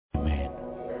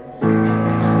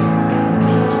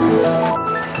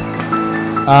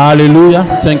Hallelujah.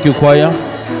 Thank you, choir.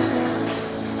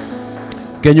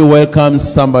 Can you welcome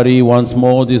somebody once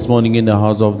more this morning in the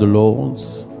house of the Lord?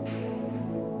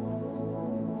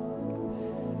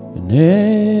 The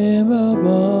name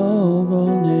above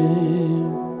all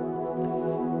names,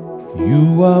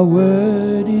 you are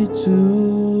worthy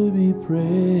to be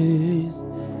praised,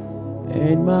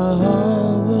 and my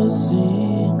heart will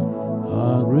sing,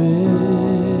 how great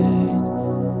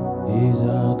is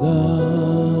our God.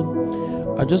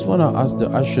 I just want to ask the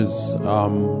ushers,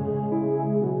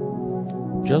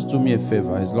 just do me a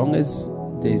favor, as long as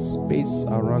there's space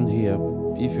around here,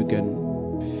 if you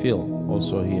can fill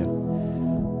also here.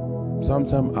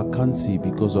 Sometimes I can't see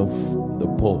because of the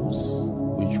poles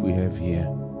which we have here.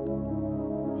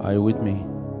 Are you with me?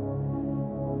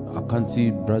 I can't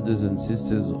see brothers and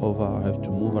sisters over. I have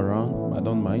to move around. I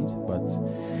don't mind, but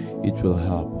it will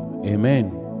help.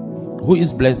 Amen. Who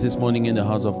is blessed this morning in the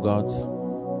house of God?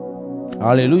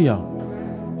 Hallelujah.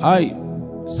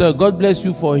 Sir, God bless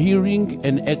you for hearing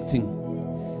and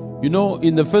acting. You know,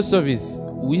 in the first service,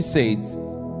 we said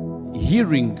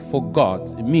hearing for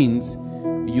God means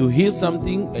you hear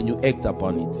something and you act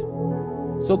upon it.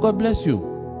 So God bless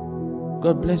you.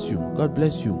 God bless you. God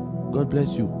bless you. God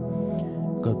bless you.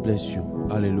 God bless you.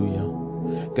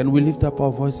 Hallelujah. Can we lift up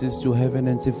our voices to heaven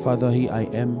and say, Father, here I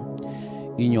am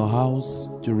in your house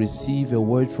to receive a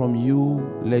word from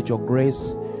you. Let your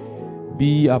grace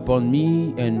be upon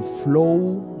me and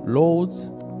flow, Lord,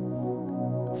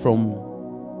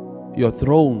 from your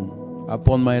throne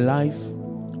upon my life,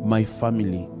 my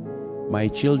family, my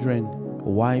children,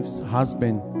 wives,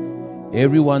 husband,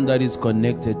 everyone that is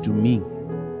connected to me.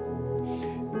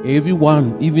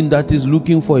 Everyone, even that is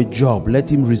looking for a job,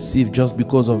 let him receive just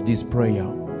because of this prayer.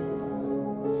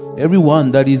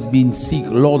 Everyone that is being sick,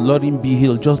 Lord, let him be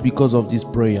healed just because of this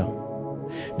prayer.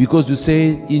 Because you say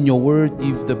in your word,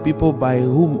 if the people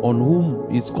on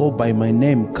whom it's called by my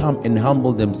name come and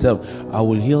humble themselves, I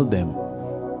will heal them.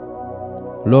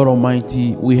 Lord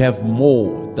Almighty, we have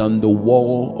more than the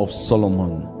wall of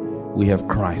Solomon. We have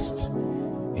Christ.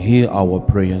 Hear our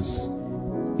prayers.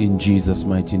 In Jesus'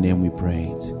 mighty name we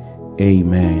pray.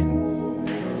 Amen.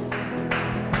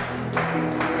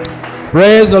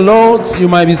 Praise the Lord. You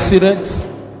might be seated.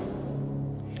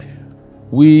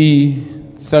 We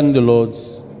thank the Lord.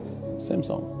 Same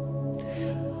song.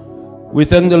 We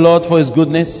thank the Lord for His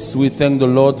goodness. We thank the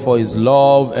Lord for His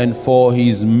love and for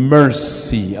His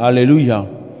mercy. Hallelujah.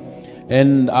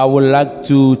 And I would like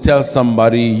to tell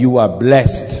somebody, you are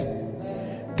blessed.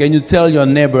 Can you tell your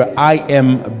neighbor, I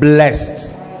am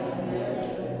blessed?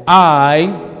 I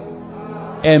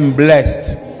am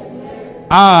blessed.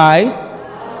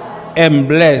 I am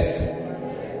blessed.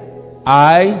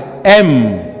 I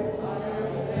am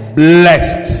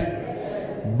blessed.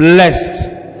 Blessed.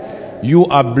 You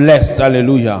are blessed.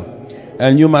 Hallelujah.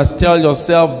 And you must tell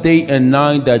yourself day and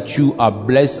night that you are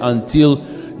blessed until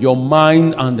your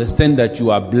mind understands that you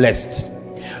are blessed.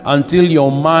 Until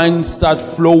your mind starts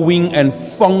flowing and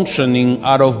functioning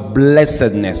out of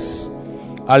blessedness.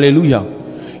 Hallelujah.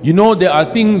 You know, there are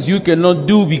things you cannot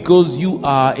do because you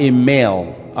are a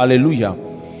male. Hallelujah.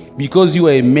 Because you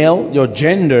are a male, your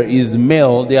gender is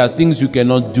male, there are things you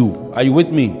cannot do. Are you with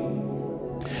me?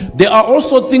 There are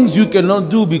also things you cannot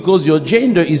do because your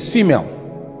gender is female.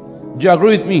 Do you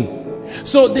agree with me?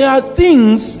 So there are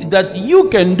things that you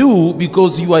can do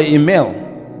because you are a male.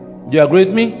 Do you agree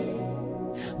with me?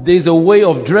 There is a way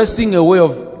of dressing, a way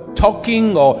of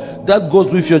talking, or that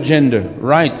goes with your gender,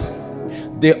 right?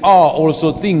 There are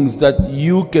also things that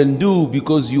you can do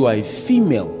because you are a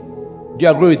female. Do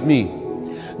you agree with me?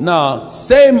 Now,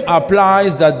 same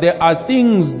applies that there are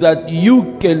things that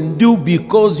you can do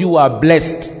because you are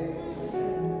blessed.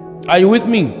 Are you with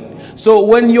me? So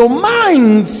when your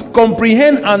minds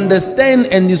comprehend, understand,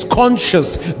 and is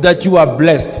conscious that you are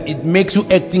blessed, it makes you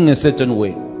acting a certain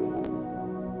way.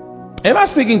 Am I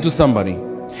speaking to somebody?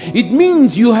 It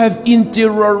means you have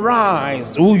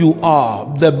interiorized who you are,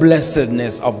 the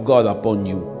blessedness of God upon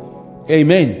you.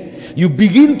 Amen. You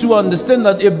begin to understand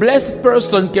that a blessed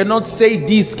person cannot say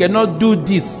this, cannot do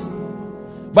this.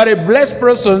 But a blessed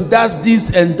person does this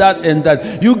and that and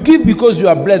that. You give because you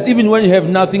are blessed, even when you have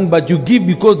nothing, but you give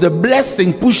because the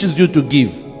blessing pushes you to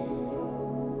give.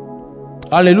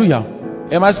 Hallelujah.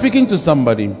 Am I speaking to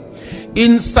somebody?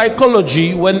 In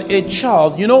psychology, when a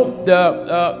child, you know,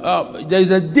 there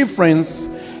is a difference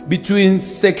between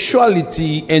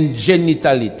sexuality and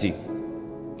genitality.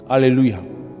 Hallelujah.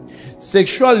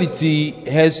 Sexuality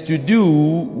has to do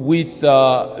with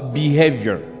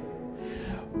behavior.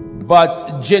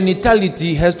 But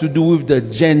genitality has to do with the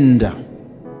gender.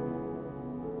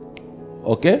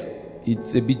 Okay?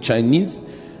 It's a bit Chinese.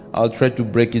 I'll try to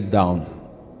break it down.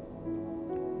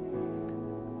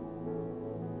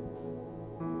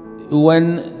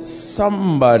 When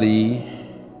somebody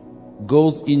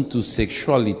goes into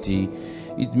sexuality,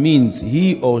 it means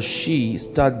he or she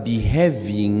start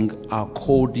behaving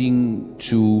according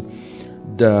to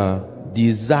the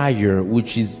desire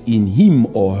which is in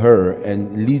him or her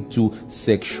and lead to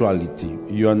sexuality.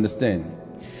 You understand?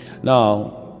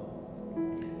 Now,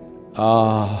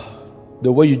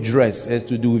 the way you dress has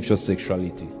to do with your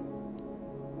sexuality.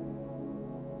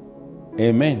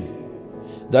 Amen.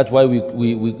 That's why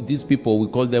we these people, we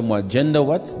call them what? Gender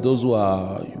what? Those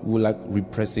who like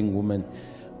repressing women.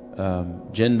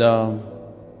 Gender.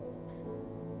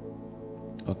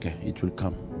 Okay, it will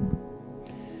come.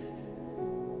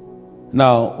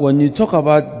 Now, when you talk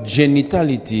about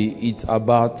genitality, it's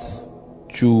about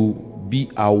to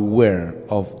be aware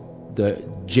of the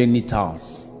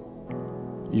genitals.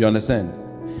 You understand?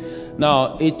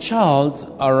 Now, a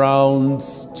child around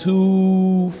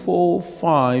 2, 4,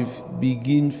 5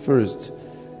 begin first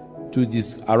to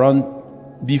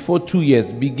before 2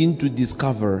 years begin to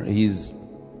discover his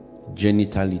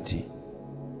genitality.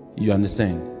 You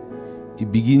understand? He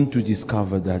begin to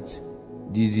discover that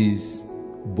this is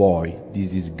boy,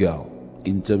 this is girl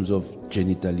in terms of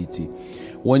genitality.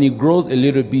 When he grows a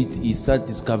little bit, he starts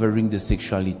discovering the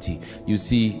sexuality. You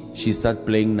see, she starts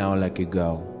playing now like a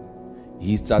girl.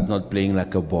 He starts not playing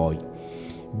like a boy.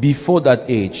 Before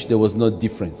that age, there was no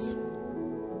difference.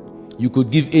 You could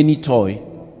give any toy,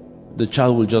 the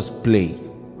child will just play.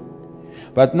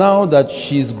 But now that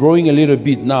she's growing a little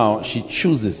bit now, she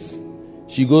chooses.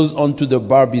 She goes on to the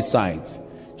Barbie side.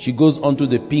 She goes on to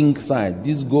the pink side.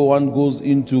 This one goes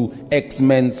into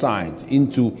X-Men side,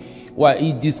 into what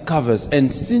he discovers.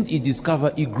 And since he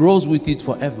discovers, he grows with it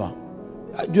forever.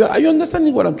 Are you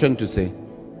understanding what I'm trying to say?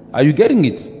 Are you getting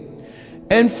it?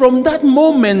 And from that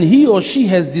moment, he or she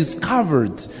has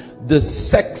discovered the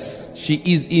sex she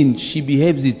is in. She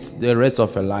behaves it the rest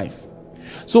of her life.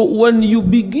 So when you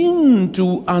begin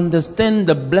to understand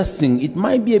the blessing, it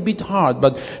might be a bit hard,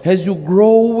 but as you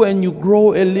grow and you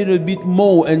grow a little bit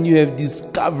more and you have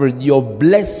discovered your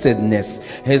blessedness,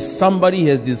 as somebody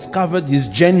has discovered his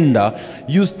gender,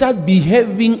 you start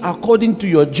behaving according to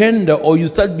your gender, or you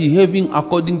start behaving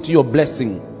according to your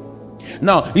blessing.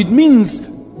 Now, it means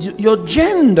your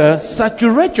gender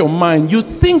saturates your mind. You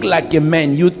think like a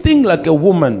man, you think like a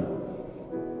woman.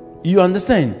 You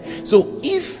understand? So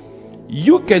if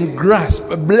you can grasp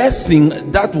a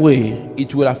blessing that way,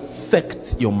 it will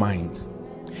affect your mind.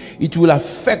 It will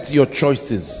affect your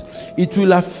choices. It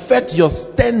will affect your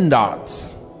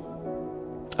standards.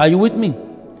 Are you with me?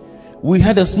 We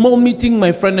had a small meeting,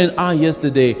 my friend and I,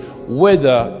 yesterday,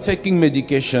 whether taking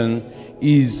medication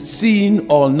is sin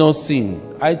or no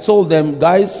sin. I told them,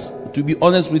 guys, to be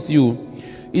honest with you,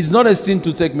 it's not a sin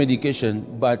to take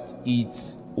medication, but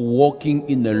it's walking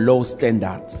in a low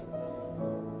standard.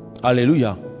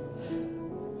 Hallelujah.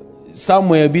 Some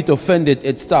were a bit offended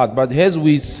at start, but as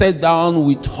we sat down,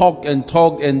 we talked,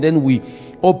 and then we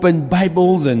opened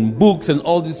Bibles and books and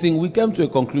all these things, we came to a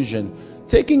conclusion.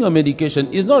 Taking a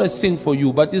medication is not a sin for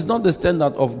you, but it's not the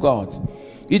standard of God.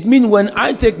 It means when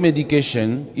I take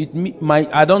medication,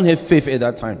 I don't have faith at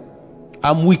that time.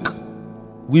 I'm weak.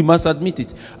 We must admit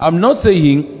it. I'm not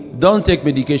saying don't take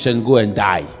medication, go and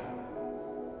die.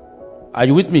 Are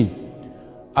you with me?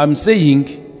 I'm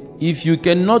saying if you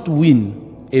cannot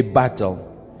win a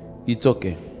battle, it's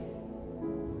okay.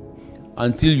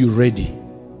 Until you're ready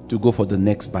to go for the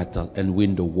next battle and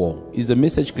win the war. Is the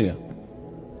message clear?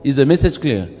 Is the message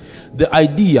clear? The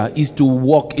idea is to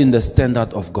walk in the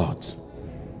standard of God.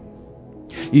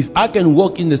 If I can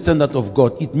walk in the standard of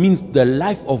God, it means the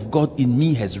life of God in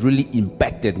me has really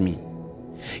impacted me.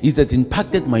 It has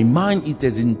impacted my mind, it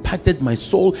has impacted my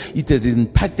soul, it has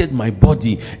impacted my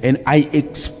body, and I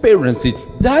experience it.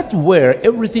 That's where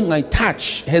everything I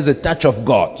touch has a touch of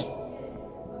God.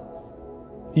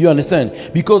 You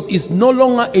understand? Because it's no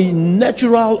longer a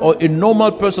natural or a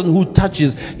normal person who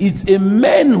touches. It's a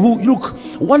man who, look,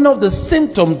 one of the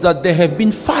symptoms that there have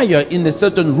been fire in a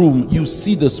certain room. You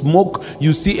see the smoke,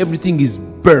 you see everything is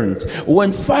burnt.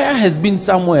 When fire has been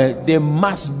somewhere, there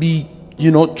must be,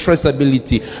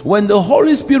 traceability. When the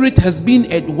Holy Spirit has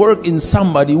been at work in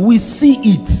somebody, we see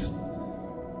it.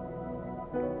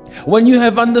 When you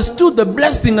have understood the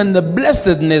blessing and the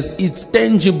blessedness, it's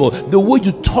tangible. The way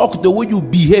you talk, the way you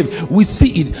behave, we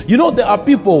see it. There are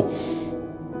people,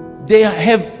 they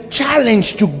have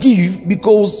challenge to give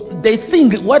because they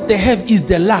think what they have is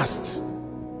the last.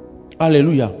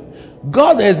 Hallelujah.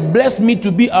 God has blessed me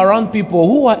to be around people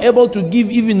who are able to give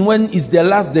even when it's their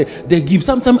last day. They give.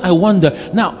 Sometimes I wonder,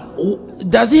 now,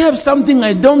 does he have something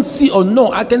I don't see or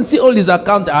no? I can see all his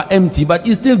accounts are empty, but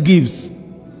he still gives.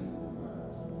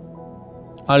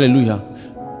 Hallelujah.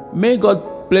 May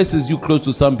God places you close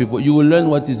to some people. You will learn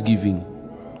what is giving.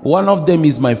 One of them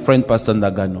is my friend Pastor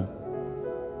Ndagano.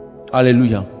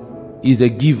 Hallelujah. He's a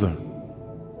giver.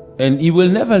 And he will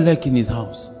never lack in his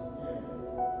house.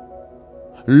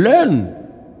 Learn.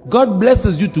 God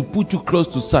blesses you to put you close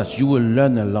to such. You will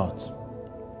learn a lot.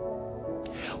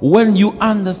 When you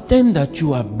understand that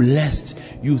you are blessed,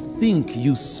 you think,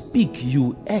 you speak,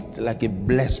 you act like a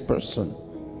blessed person.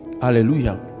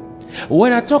 Hallelujah.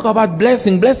 When I talk about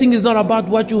blessing, blessing is not about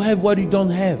what you have, what you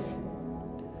don't have.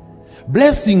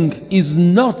 Blessing is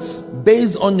not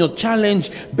based on your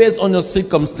challenge, based on your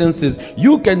circumstances.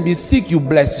 You can be sick, you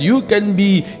bless. You can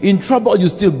be in trouble, you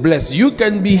still bless. You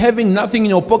can be having nothing in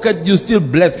your pocket, you still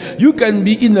bless. You can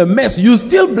be in a mess, you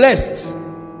still blessed.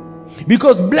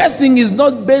 Because blessing is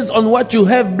not based on what you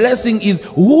have. Blessing is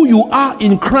who you are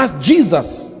in Christ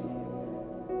Jesus.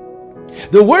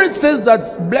 The word says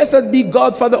that blessed be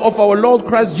God, Father of our Lord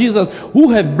Christ Jesus,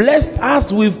 who have blessed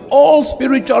us with all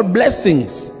spiritual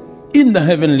blessings in the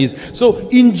heavenlies. So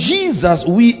in Jesus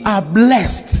we are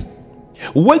blessed.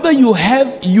 Whether you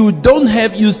have, you don't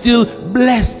have, you still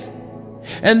blessed.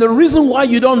 And the reason why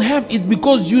you don't have it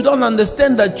because you don't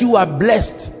understand that you are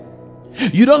blessed.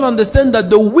 You don't understand that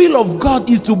the will of God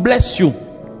is to bless you.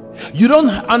 You don't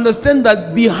understand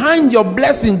that behind your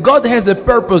blessing, God has a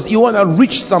purpose. You want to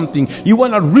reach something. You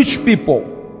want to reach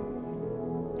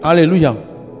people. Hallelujah.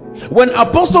 When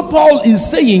Apostle Paul is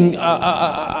saying,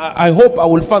 I hope I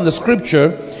will find the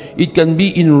scripture. It can be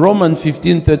in Romans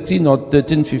 15:13 or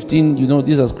 13:15. You know,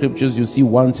 these are scriptures you see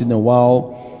once in a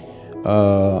while.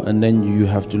 And then you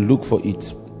have to look for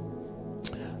it.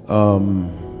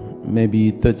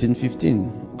 Maybe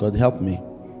 13:15. God help me.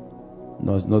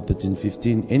 No, it's not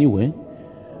 13:15. Anyway,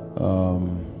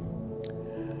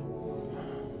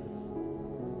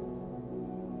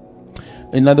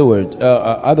 in other words,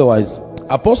 otherwise,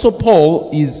 Apostle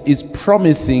Paul is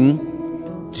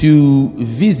promising to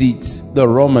visit the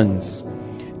Romans,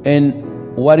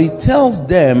 and what he tells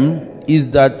them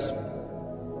is that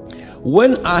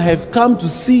when I have come to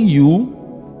see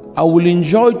you, I will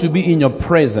enjoy to be in your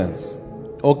presence.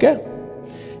 Okay?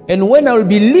 And when I will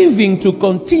be leaving to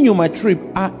continue my trip,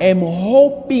 I am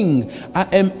hoping, I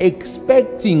am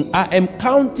expecting, I am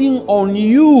counting on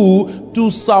you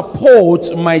to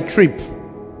support my trip.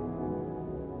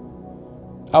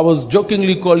 I was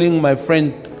jokingly calling my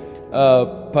friend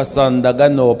Pastor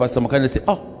Ndagano or Pastor Makane and say,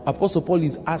 oh, Apostle Paul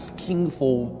is asking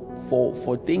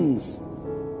for things.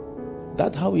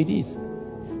 That's how it is.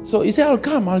 So he said, I'll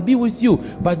come, I'll be with you.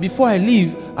 But before I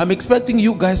leave, I'm expecting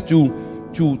you guys to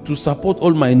support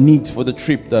all my needs for the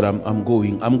trip that I'm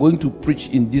going. I'm going to preach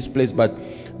in this place, but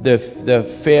the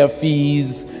fare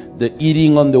fees, the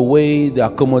eating on the way, the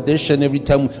accommodation every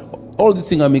time, all these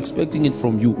things, I'm expecting it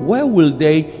from you. Where will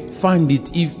they find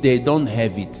it if they don't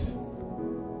have it?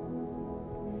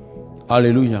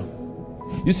 Hallelujah.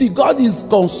 You see, God is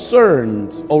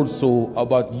concerned also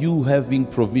about you having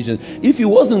provision. If he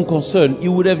wasn't concerned, he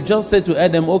would have just said to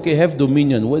Adam, okay, have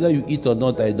dominion. Whether you eat or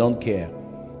not, I don't care.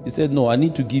 He said, no, I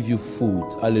need to give you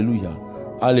food. Hallelujah.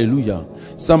 Hallelujah.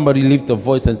 Somebody lift a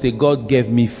voice and say, God gave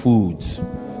me food.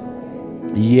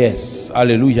 Yes.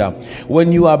 Hallelujah.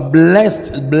 When you are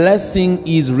blessed, blessing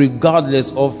is regardless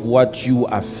of what you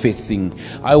are facing.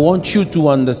 I want you to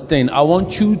understand. I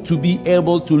want you to be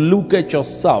able to look at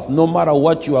yourself, no matter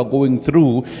what you are going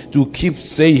through, to keep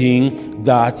saying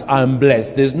that I'm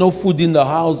blessed. There's no food in the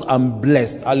house, I'm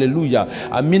blessed. Hallelujah.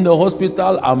 I'm in the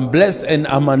hospital, I'm blessed and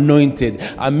I'm anointed.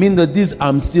 I'm in this,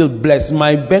 I'm still blessed.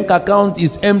 My bank account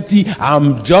is empty,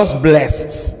 I'm just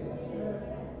blessed.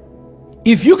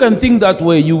 If you can think that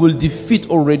way, you will defeat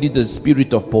already the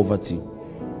spirit of poverty.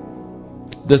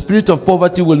 The spirit of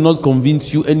poverty will not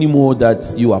convince you anymore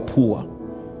that you are poor.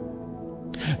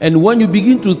 And when you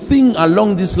begin to think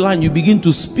along this line, you begin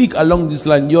to speak along this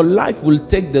line, your life will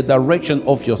take the direction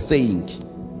of your saying.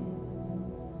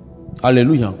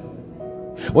 Hallelujah.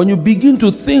 When you begin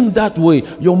to think that way,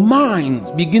 your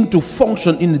mind begin to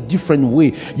function in a different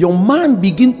way. Your mind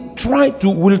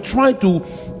will try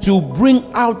to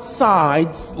bring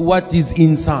outside what is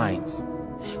inside.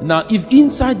 Now, if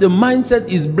inside the mindset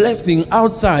is blessing,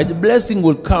 outside blessing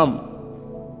will come.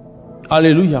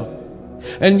 Hallelujah.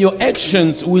 And your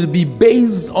actions will be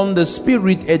based on the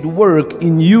spirit at work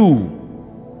in you.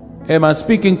 Am I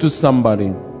speaking to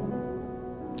somebody?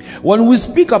 When we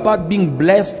speak about being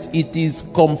blessed, it is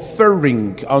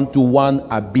conferring unto one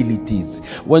abilities.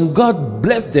 When God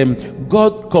blessed them,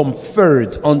 God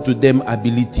conferred unto them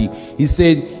ability. He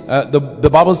said, the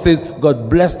Bible says God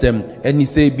blessed them, and he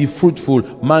said, be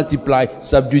fruitful, multiply,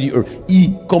 subdue the earth.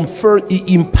 He conferred,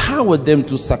 he empowered them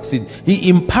to succeed. He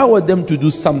empowered them to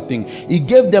do something. He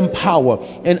gave them power.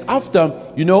 And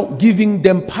after, giving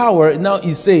them power, now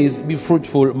he says, be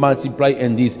fruitful, multiply,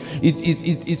 and this.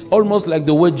 It's almost like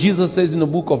the word Jesus says in the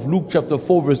book of Luke chapter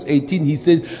 4 verse 18. He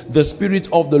says, the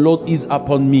Spirit of the Lord is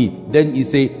upon me. Then he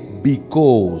says,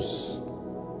 because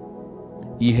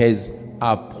he has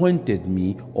appointed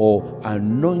me or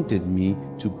anointed me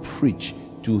to preach,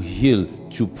 to heal,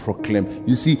 to proclaim.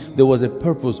 You see, there was a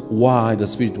purpose why the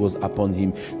Spirit was upon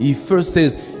him. He first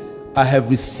says, I have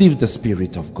received the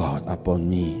Spirit of God upon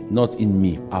me, not in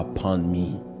me, upon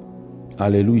me.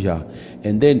 Hallelujah.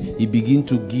 And then he began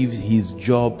to give his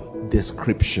job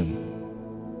description.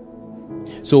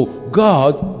 So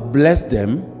God blessed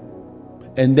them,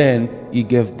 and then he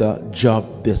gave the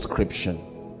job description.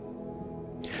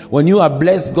 When you are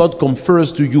blessed, God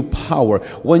confers to you power.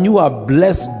 When you are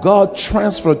blessed, God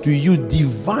transfers to you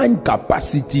divine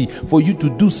capacity for you to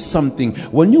do something.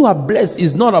 When you are blessed,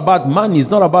 it's not about money, it's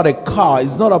not about a car,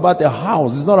 it's not about a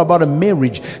house, it's not about a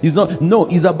marriage. It's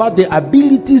about the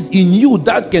abilities in you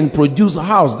that can produce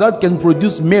house, that can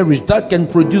produce marriage, that can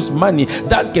produce money,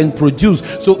 that can produce.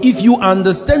 So if you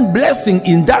understand blessing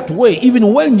in that way,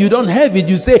 even when you don't have it,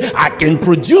 you say, I can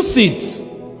produce it.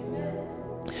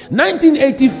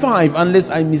 1985, unless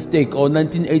I mistake, or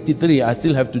 1983, I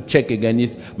still have to check again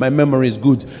if my memory is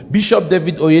good. Bishop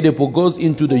David Oyedepo goes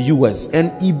into the US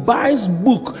and he buys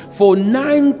book for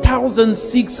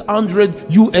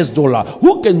 $9,600 US.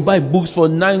 Who can buy books for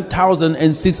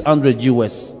 $9,600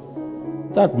 US?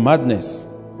 That madness.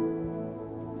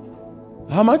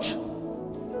 How much?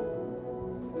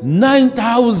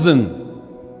 9,000.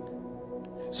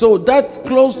 So that's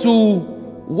close to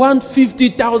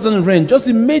 150,000 rand. Just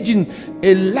imagine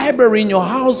a library in your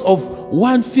house of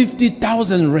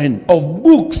 150,000 rand of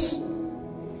books.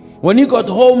 When he got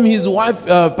home, his wife,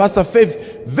 Pastor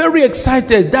Faith, very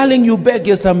excited. Darling, you beg?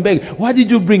 Yes, I'm begging. What did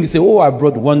you bring? He said, oh, I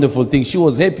brought wonderful things. She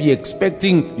was happy,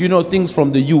 expecting, things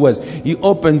from the US. He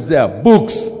opens there,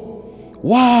 books.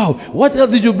 Wow. What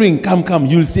else did you bring? Come,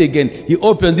 you'll see again. He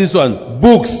opened this one,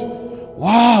 books.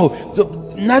 Wow. So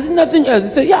nothing else. He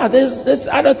said, yeah, there's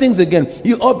other things again.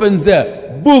 He opens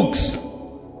there, books,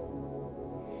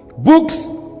 and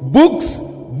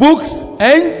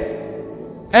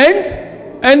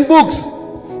books.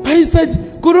 But he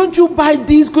said, couldn't you buy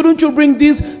this? Couldn't you bring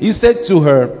this? He said to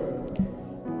her,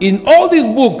 in all these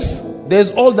books, there's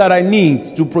all that I need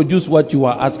to produce what you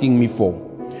are asking me for.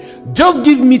 Just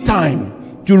give me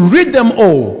time to read them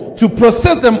all, to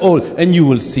process them all, and you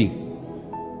will see.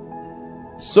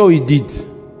 So he did.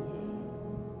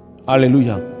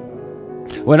 Hallelujah.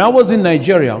 When I was in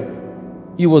Nigeria,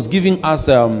 he was giving us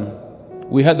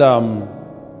we had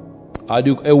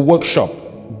a workshop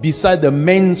beside the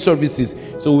main services.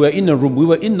 So we were in a room. We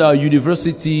were in the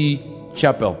university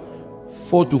chapel,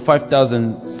 4,000 to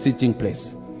 5,000 sitting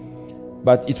place,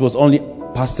 but it was only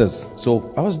pastors.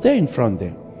 So I was there in front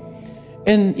there,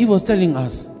 and he was telling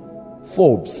us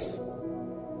Forbes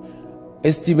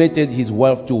estimated his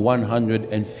wealth to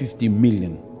 150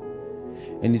 million.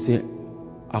 And he said,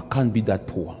 I can't be that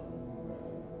poor.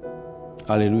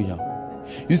 Hallelujah.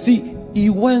 You see, he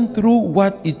went through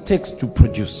what it takes to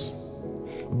produce.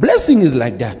 Blessing is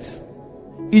like that.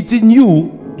 It's in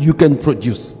you, you can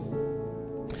produce.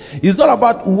 It's not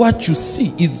about what you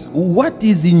see, it's what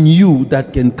is in you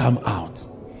that can come out.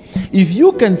 If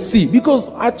you can see, because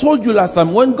I told you last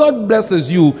time, when God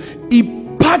blesses you, He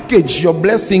package your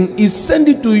blessing, He send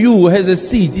it to you as a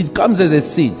seed. It comes as a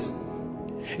seed.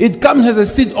 It comes as a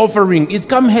seed offering. It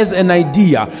comes as an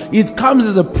idea. It comes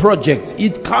as a project.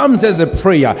 It comes as a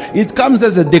prayer. It comes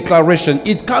as a declaration.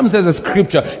 It comes as a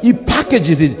scripture. He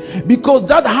packages it because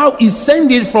that's how He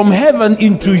sends it from heaven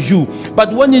into you.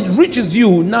 But when it reaches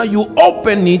you, now you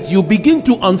open it, you begin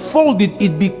to unfold it.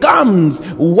 It becomes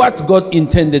what God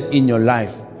intended in your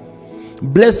life.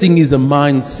 Blessing is a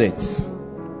mindset.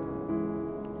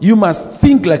 You must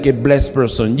think like a blessed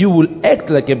person. You will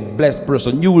act like a blessed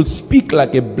person. You will speak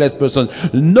like a blessed person.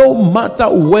 No matter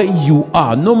where you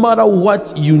are, no matter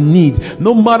what you need,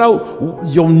 no matter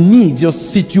your need, your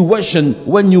situation,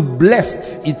 when you're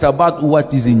blessed, it's about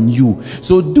what is in you.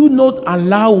 So do not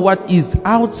allow what is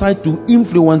outside to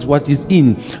influence what is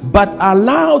in, but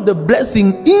allow the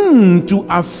blessing in to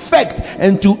affect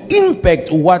and to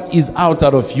impact what is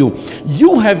outside of you.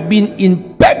 You have been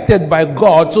in impacted by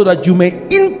God so that you may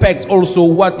impact also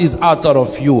what is outside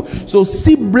of you. So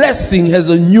see blessing has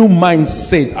a new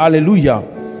mindset. Hallelujah.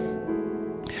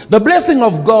 The blessing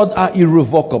of God are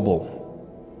irrevocable.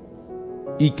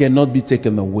 It cannot be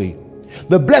taken away.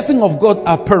 The blessing of God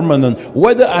are permanent.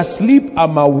 Whether I sleep,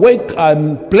 I'm awake,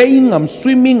 I'm playing, I'm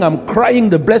swimming, I'm crying,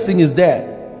 the blessing is there.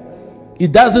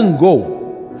 It doesn't go.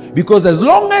 Because as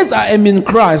long as I am in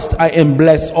Christ, I am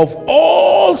blessed of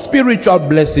all spiritual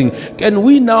blessing. Can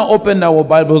we now open our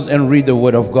Bibles and read the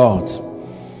Word of God?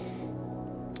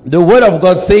 The Word of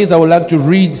God says, I would like to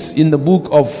read in the book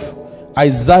of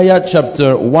Isaiah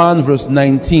chapter 1 verse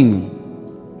 19.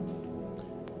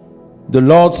 The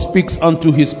Lord speaks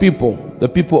unto his people, the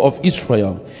people of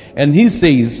Israel, and he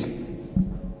says,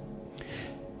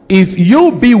 if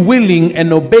you be willing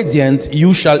and obedient,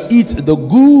 you shall eat the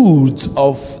goods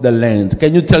of the land.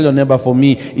 Can you tell your neighbor for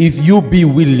me? If you be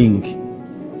willing,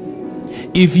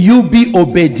 if you be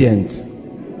obedient,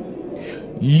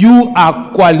 you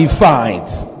are qualified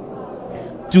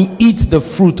to eat the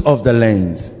fruit of the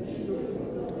land.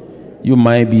 You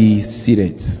might be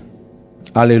seated.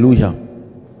 Hallelujah.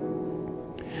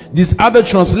 This other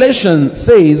translation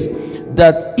says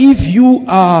that if you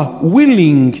are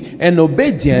willing and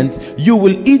obedient, you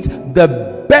will eat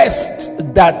the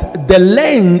best that the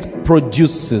land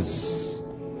produces.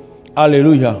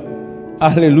 Hallelujah.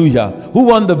 Hallelujah. Who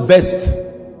want the best?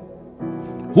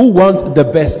 Who want the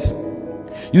best?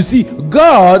 You see,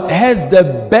 God has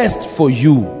the best for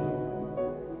you.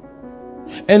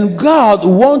 And God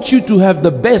wants you to have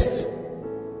the best.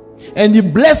 And He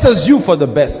blesses you for the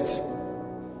best.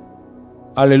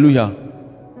 Hallelujah.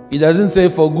 It doesn't say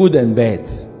for good and bad.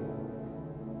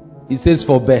 It says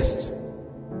for best.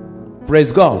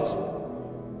 Praise God.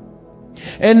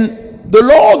 And the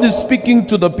Lord is speaking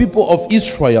to the people of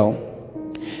Israel.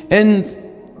 And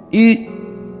He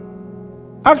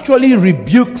actually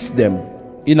rebukes them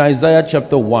in Isaiah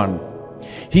chapter 1.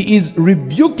 He is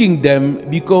rebuking them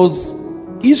because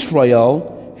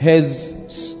Israel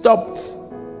has stopped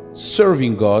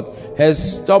serving God,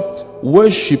 has stopped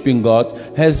worshiping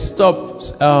God, has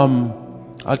stopped,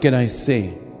 how can I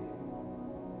say,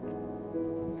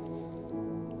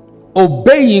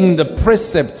 obeying the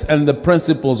precepts and the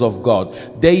principles of God.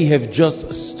 They have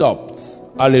just stopped.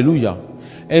 Hallelujah.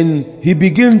 And He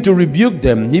began to rebuke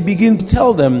them. He began to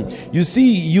tell them, you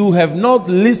see, you have not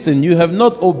listened, you have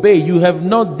not obeyed, you have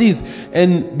not this.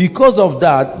 And because of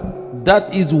that,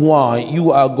 that is why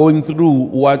you are going through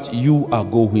what you are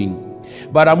going.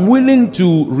 But I'm willing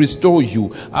to restore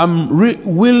you. I'm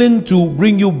willing to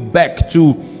bring you back,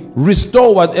 to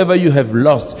restore whatever you have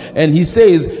lost. And He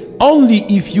says, only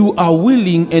if you are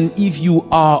willing and if you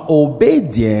are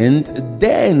obedient,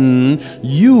 then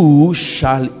you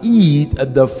shall eat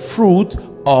the fruit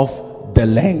of the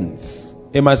lands.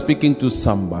 Am I speaking to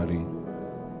somebody?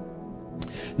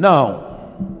 Now,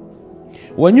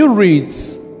 when you read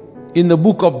in the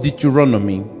book of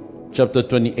Deuteronomy, chapter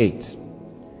 28,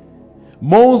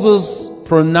 Moses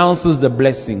pronounces the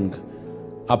blessing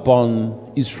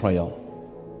upon Israel.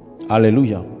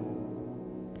 Hallelujah.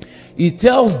 He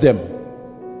tells them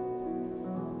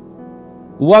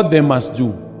what they must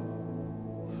do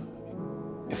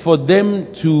for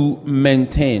them to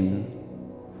maintain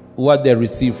what they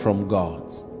receive from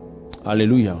God.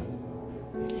 Hallelujah.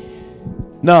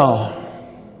 Now,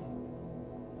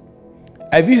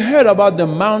 have you heard about the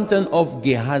mountain of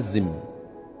Gehazi?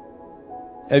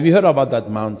 Have you heard about that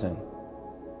mountain?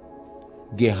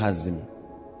 Gehazi.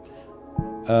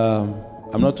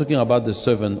 I'm not talking about the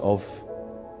servant of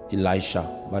Elisha,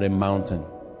 but a mountain.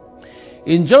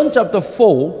 In John chapter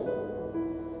 4,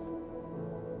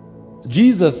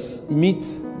 Jesus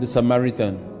meets the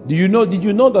Samaritan. Did you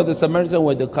know that the Samaritans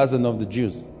were the cousin of the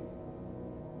Jews?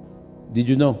 Did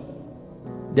you know?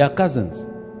 They are cousins.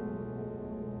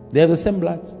 They have the same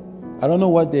blood. I don't know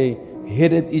why they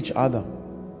hated each other.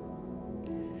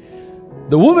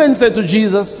 The woman said to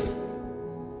Jesus,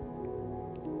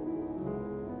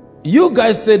 you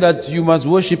guys say that you must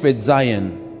worship at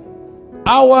Zion.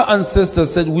 Our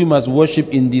ancestors said we must worship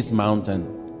in this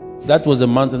mountain. That was the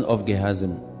mountain of Gehazi.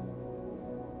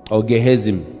 Or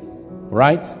Gehazi.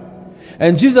 Right?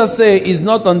 And Jesus said, it's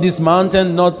not on this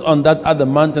mountain, not on that other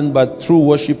mountain, but true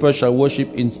worshippers shall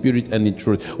worship in spirit and in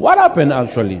truth. What happened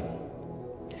actually?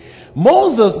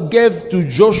 Moses gave to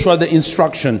Joshua the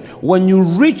instruction, when you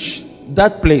reach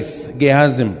that place,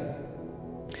 Gehazi,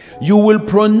 you will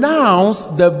pronounce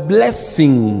the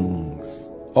blessings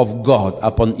of God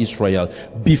upon Israel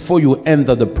before you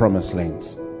enter the promised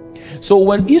lands. So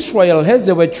when Israel, as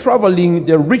they were traveling,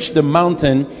 they reached the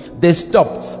mountain, they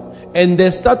stopped. and they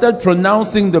started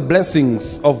pronouncing the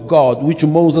blessings of God which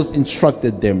Moses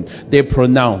instructed them. They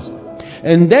pronounced.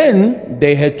 And then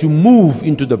they had to move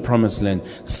into the promised land.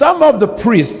 Some of the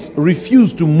priests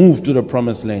refused to move to the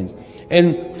promised land.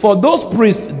 And for those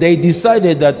priests, they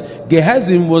decided that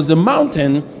Gerizim was the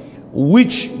mountain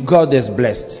which God has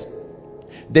blessed.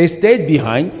 They stayed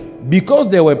behind. Because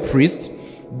they were priests,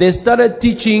 they started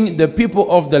teaching the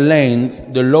people of the land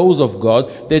the laws of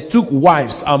God. They took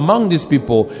wives among these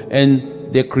people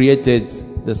and they created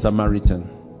the Samaritan.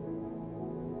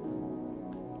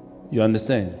 You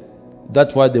understand?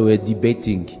 That's why they were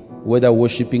debating whether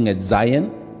worshipping at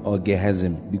Zion or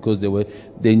Gerizim, because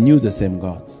they knew the same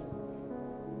God.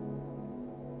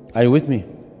 Are you with me?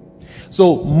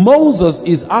 So Moses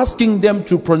is asking them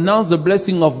to pronounce the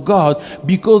blessing of God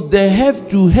because they have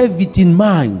to have it in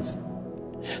mind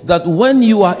that when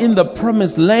you are in the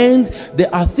promised land,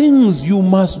 there are things you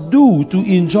must do to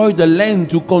enjoy the land,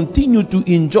 to continue to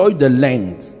enjoy the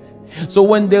land. So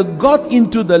when they got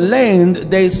into the land,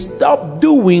 they stopped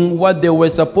doing what they were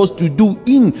supposed to do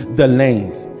in the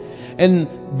land.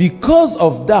 And because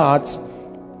of that,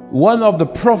 one of the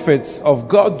prophets of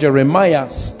God, Jeremiah,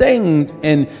 stands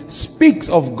and speaks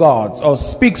of God, or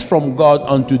speaks from God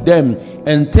unto them,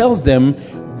 and tells them,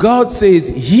 God says,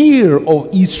 "Hear, O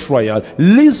Israel,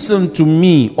 listen to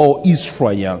me, O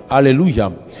Israel."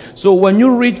 Hallelujah. So when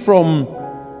you read from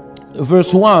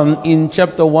verse 1 in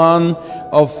chapter 1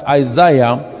 of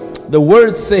Isaiah, the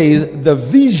word says, the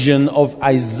vision of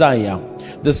Isaiah,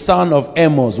 the son of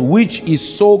Amos, which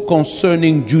is so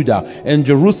concerning Judah and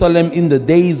Jerusalem in the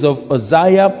days of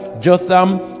Uzziah,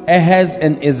 Jotham, Ahaz,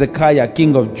 and Hezekiah,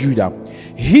 king of Judah.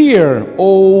 Hear,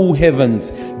 O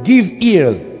heavens, give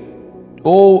ear,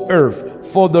 O earth,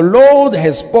 for the Lord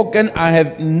has spoken. I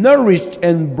have nourished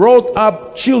and brought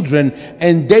up children,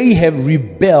 and they have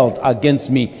rebelled against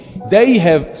me. They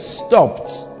have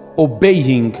stopped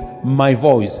obeying my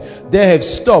voice. They have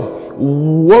stopped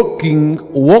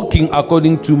walking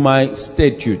according to my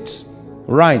statutes.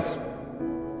 Right.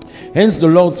 Hence the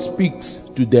Lord speaks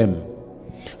to them.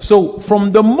 So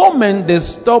from the moment they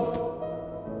stop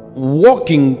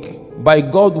walking by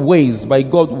God's ways, by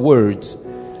God's words,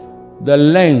 the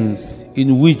lands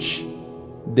in which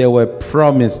they were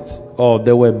promised or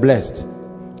they were blessed,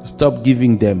 stop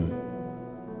giving them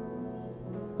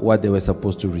what they were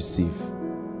supposed to receive.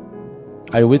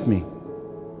 Are you with me?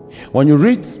 When you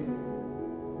read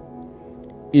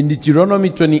in Deuteronomy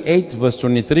 28 verse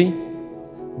 23,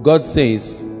 God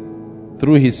says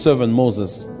through his servant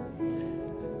Moses,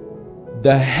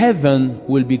 the heaven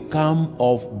will become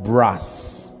of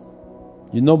brass.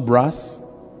 You know brass?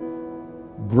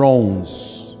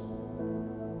 Bronze.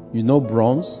 You know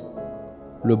bronze?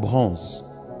 Le bronze.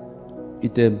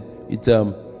 It's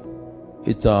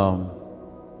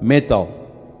metal.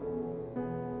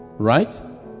 Right?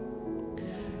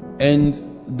 And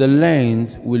the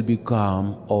land will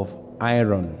become of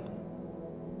iron.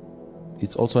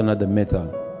 It's also another metal.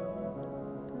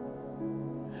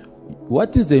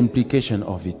 What is the implication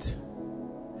of it?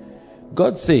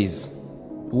 God says,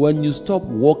 when you stop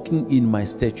walking in my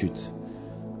statutes,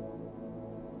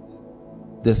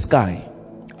 the sky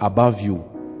above you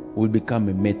will become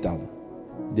a metal.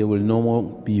 There will no more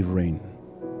be rain.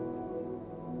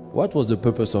 What was the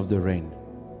purpose of the rain?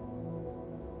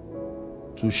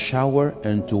 To shower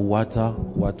and to water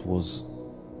what was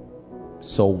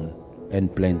sown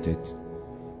and planted.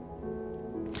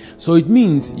 So it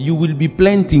means you will be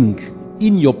planting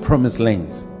in your promised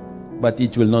land, but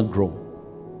it will not grow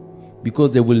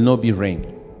because there will not be rain.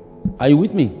 Are you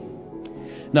with me?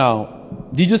 Now,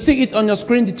 did you see it on your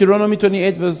screen? Deuteronomy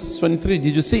 28 verse 23.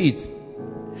 Did you see it?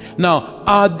 Now,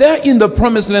 are they in the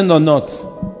promised land or not?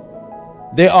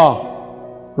 They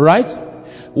are. Right?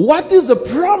 What is the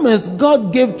promise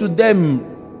God gave to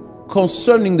them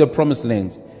concerning the promised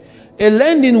land? A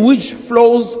land in which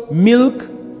flows milk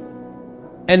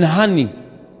and honey.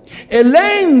 A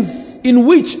land in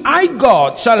which I,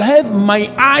 God, shall have my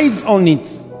eyes on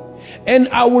it. And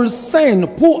I will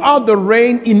pour out the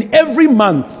rain in every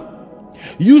month.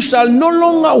 You shall no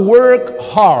longer work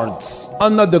hard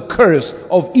under the curse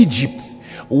of Egypt,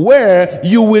 where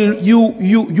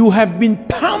you have been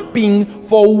pumping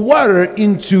for water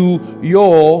into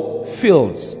your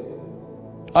fields.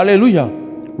 Hallelujah.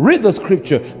 Read the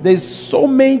scripture. There's so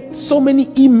many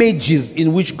images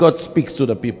in which God speaks to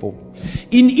the people.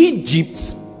 In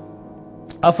Egypt,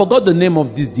 I forgot the name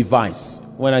of this device.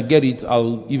 When I get it,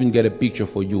 I'll even get a picture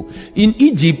for you. In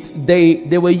Egypt,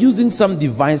 they were using some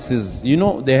devices. You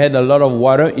know, they had a lot of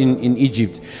water in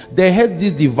Egypt. They had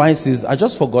these devices. I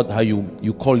just forgot how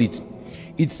you call it.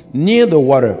 It's near the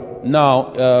water.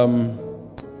 Now,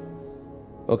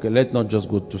 Okay, let's not just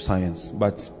go to science,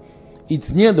 but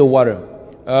it's near the water.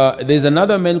 There's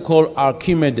another man called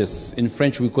Archimedes. In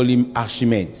French, we call him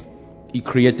Archimedes. He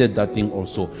created that thing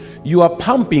also. You are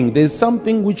pumping. There's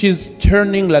something which is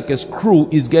turning like a screw,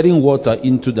 is getting water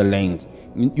into the land.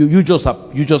 You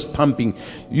just pumping.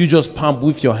 You just pump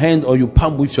with your hand or you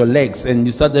pump with your legs, and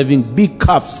you start having big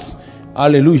calves.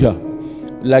 Hallelujah.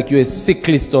 Like you're a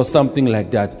cyclist or something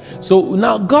like that. So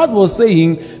now God was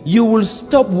saying, you will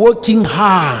stop working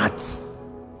hard.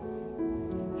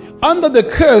 Under the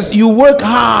curse, you work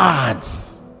hard.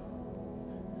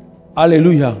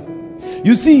 Hallelujah.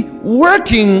 You see,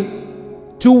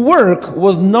 working to work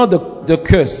was not the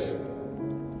curse.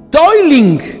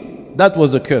 Toiling, that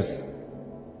was the curse.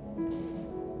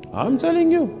 I'm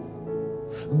telling you.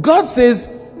 God says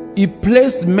He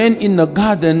placed men in the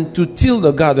garden to till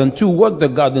the garden, to work the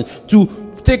garden, to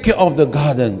take care of the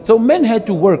garden. So men had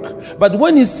to work. But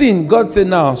when He sinned, God said,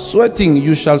 now, sweating,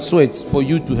 you shall sweat for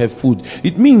you to have food.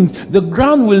 It means the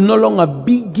ground will no longer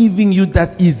be giving you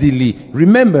that easily.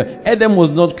 Remember, Adam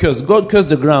was not cursed. God cursed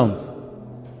the ground.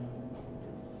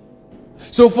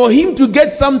 So for him to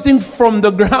get something from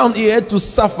the ground, he had to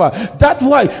suffer. That's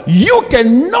why you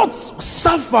cannot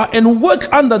suffer and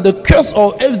work under the curse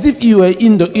or as if you were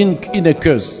in a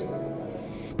curse.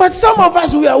 But some of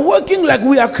us, we are working like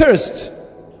we are cursed,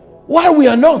 while we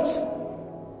are not.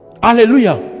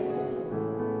 Hallelujah.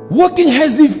 Working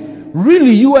as if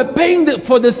really you are paying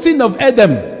for the sin of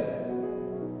Adam.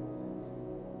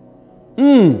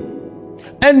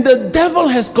 And the devil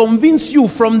has convinced you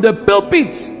from the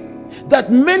pulpit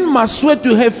that men must sweat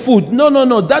to have food. No.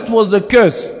 That was the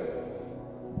curse.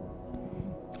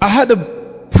 I had a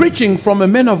preaching from a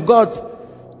man of God.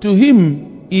 To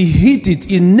him, he hit it.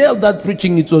 He nailed that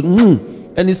preaching. It was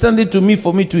and he sent it to me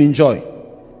for me to enjoy.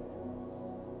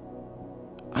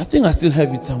 I think I still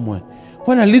have it somewhere.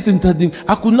 When I listened to it,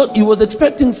 I could not. He was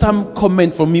expecting some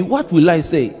comment from me. What will I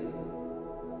say?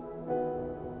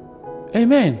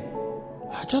 Amen.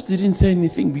 I just didn't say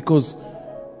anything because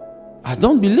I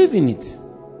don't believe in it.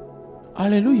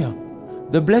 Hallelujah.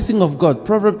 The blessing of God,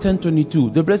 Proverbs 10:22.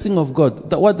 The blessing of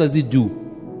God, what does it do?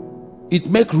 It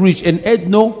makes rich and add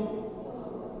no.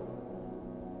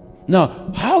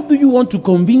 Now, how do you want to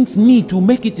convince me to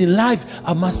make it in life?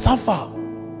 I must suffer.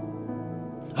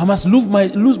 I must lose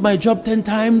my job 10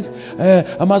 times.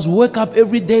 I must wake up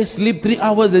every day, sleep 3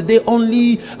 hours a day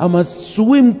only. I must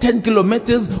swim 10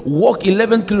 kilometers, walk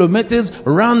 11 kilometers,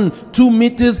 run 2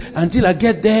 meters until I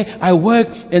get there. I work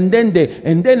and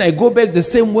then I go back the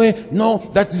same way. No,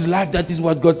 that is life. That is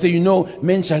what God said.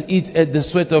 Man shall eat at the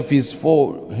sweat of his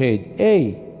forehead.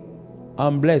 Hey,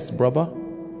 I'm blessed, brother.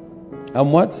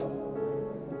 I'm what?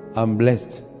 I'm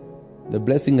blessed. The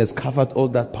blessing has covered all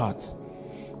that part.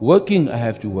 Working, I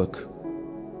have to work.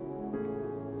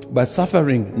 But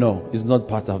suffering, no, is not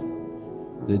part of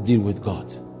the deal with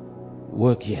God.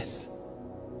 Work, yes.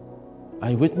 Are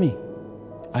you with me?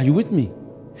 Are you with me?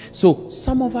 So,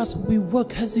 some of us, we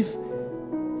work as if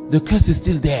the curse is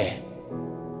still there.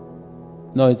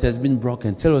 No, it has been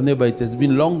broken. Tell your neighbor, it has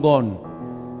been long gone.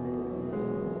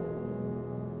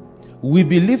 We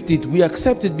believed it, we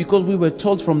accepted because we were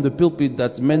told from the pulpit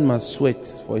that men must sweat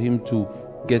for him to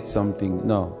get something.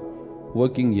 No.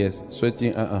 Working, yes.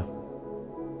 Sweating,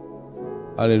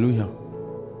 Hallelujah.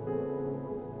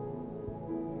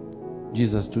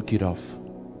 Jesus took it off.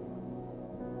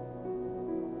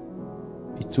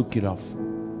 He took it off.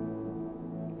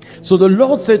 So the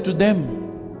Lord said to them,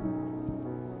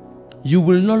 you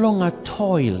will no longer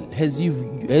toil as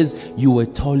you were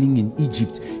toiling in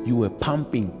Egypt. You were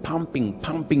pumping.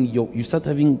 You start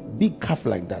having big calf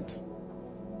like that.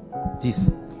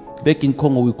 This. Back in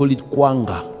Congo, we call it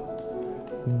kwanga.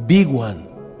 Big one.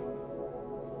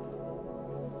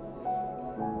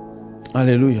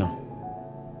 Hallelujah.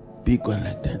 Big one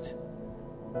like that.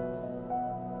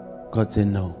 God said,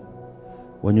 no.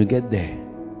 When you get there,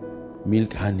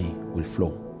 milk, honey will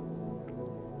flow.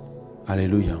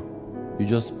 Hallelujah. You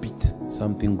just spit,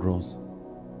 something grows.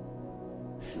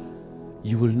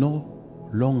 You will no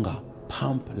longer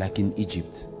pump like in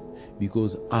Egypt,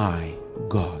 because I,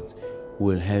 God,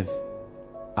 will have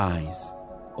eyes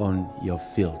on your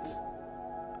field,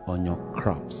 on your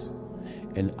crops,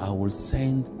 and I will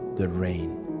send the rain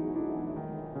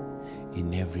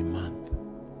in every month.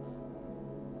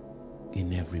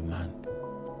 In every month.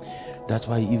 That's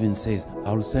why he even says,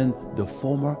 I will send the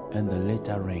former and the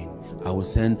later rain. I will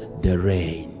send the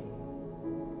rain.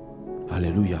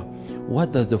 Hallelujah.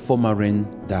 What does the former rain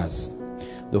does?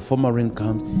 The former rain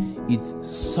comes, it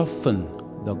softens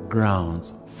the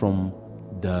ground from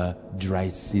the dry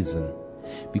season,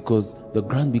 because the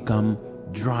ground become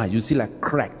dry. You see like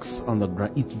cracks on the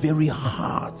ground. It's very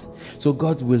hard. So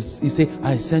God will, He say,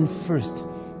 I send first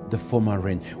the former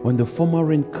rain. When the former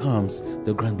rain comes,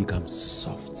 the ground becomes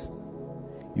soft.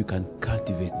 You can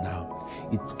cultivate now.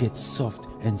 It gets soft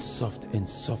and soft and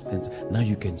soft, and now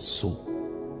you can sow.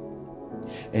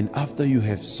 And after you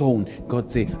have sown,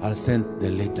 God say, I'll send the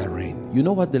later rain. You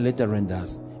know what the later rain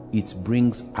does? It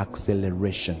brings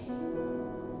acceleration.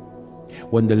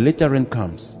 When the later rain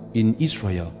comes in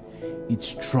Israel, it's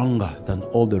stronger than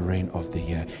all the rain of the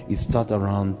year. It starts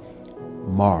around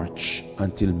March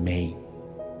until May.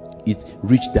 It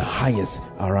reached the highest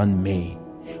around May.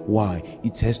 Why?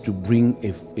 It has to bring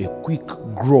a quick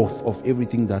growth of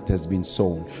everything that has been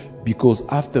sown. Because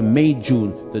after May,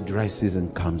 June, the dry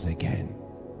season comes again.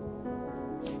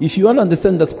 If you want to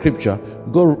understand that scripture,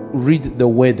 go read the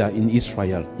weather in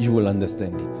Israel. You will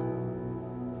understand it.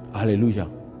 Hallelujah.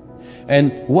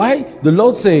 And why the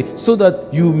Lord say, so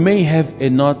that you may have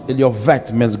enough, your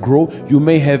vat must grow, you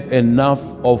may have enough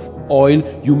of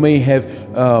oil, you may have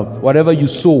whatever you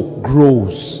sow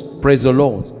grows. Praise the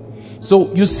Lord.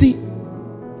 So you see,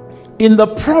 in the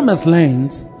promised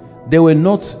land, they were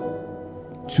not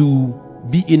to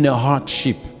be in a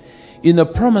hardship. In the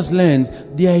promised land,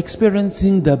 they are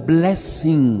experiencing the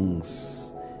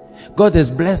blessings. God has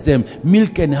blessed them.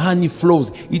 Milk and honey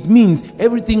flows. It means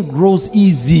everything grows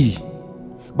easy.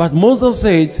 But Moses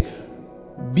said,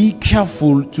 be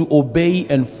careful to obey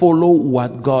and follow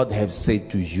what God has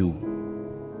said to you.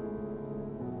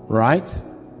 Right?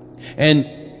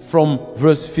 And from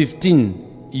verse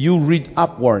 15, you read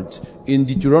upward in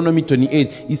Deuteronomy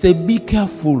 28. He said, be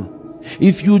careful.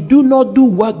 If you do not do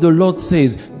what the Lord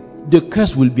says, the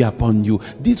curse will be upon you.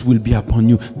 This will be upon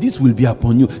you. This will be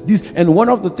upon you. This. And one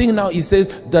of the things now, he says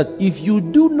that if you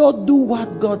do not do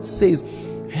what God says,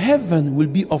 heaven will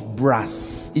be of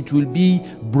brass. It will be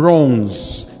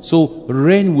bronze. So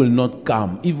rain will not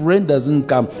come. If rain doesn't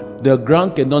come, the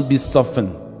ground cannot be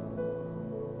softened.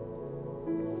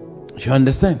 You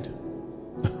understand?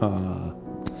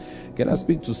 Can I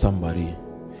speak to somebody?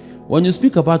 When you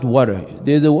speak about water,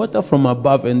 there's a water from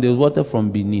above and there's water from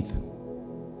beneath.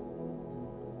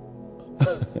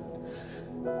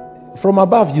 From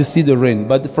above you see the rain,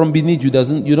 but from beneath you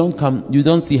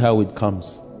don't see how it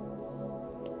comes.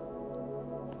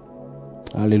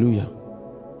 Hallelujah.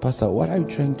 Pastor, what are you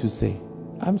trying to say?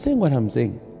 I'm saying what I'm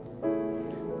saying.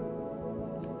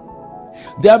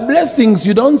 There are blessings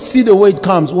you don't see the way it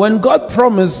comes. When God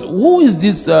promised, who is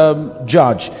this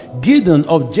judge? Gideon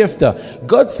of Jephthah.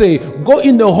 God say, go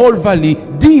in the whole valley,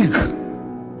 dig.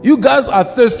 You guys are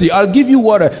thirsty. I'll give you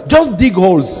water. Just dig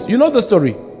holes. You know the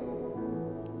story.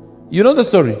 You know the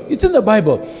story. It's in the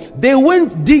Bible. They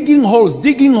went digging holes,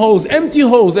 empty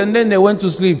holes, and then they went to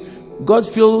sleep. God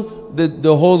filled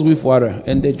the holes with water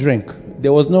and they drank.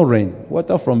 There was no rain.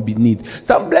 Water from beneath.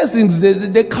 Some blessings,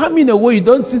 they come in a way you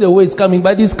don't see the way it's coming,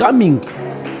 but it's coming.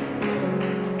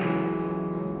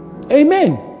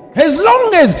 Amen. As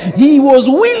long as he was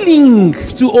willing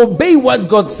to obey what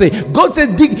God said. God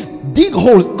said, dig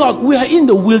holes. God, we are in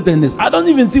the wilderness. I don't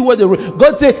even see what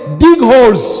God said, dig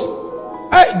holes.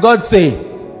 God say,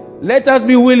 let us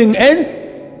be willing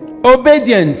and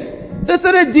obedient. They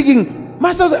started digging.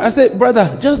 Master, I said,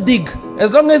 brother, just dig.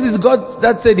 As long as it's God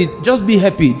that said it, just be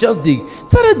happy. Just dig.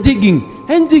 Started digging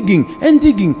and digging and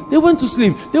digging. They went to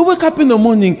sleep. They woke up in the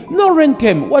morning. No rain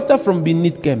came. Water from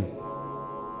beneath came.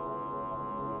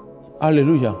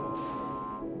 Hallelujah.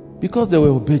 Because they were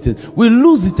obedient. We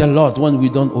lose it a lot when we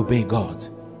don't obey God.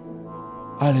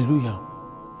 Hallelujah.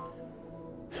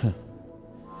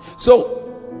 So,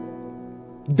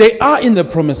 they are in the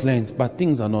promised land, but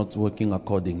things are not working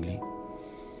accordingly.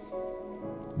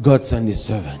 God sent his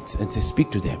servant and said,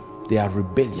 speak to them. They are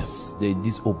rebellious. They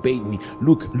disobeyed me.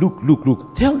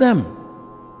 Look. Tell them.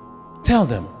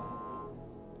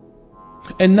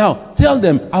 And now, tell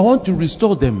them, I want to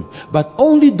restore them. But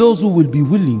only those who will be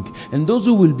willing and those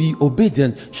who will be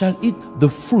obedient shall eat the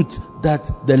fruit that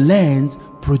the land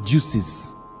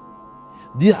produces.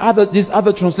 This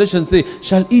other translation say,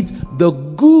 shall eat the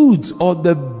good or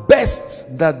the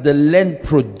best that the land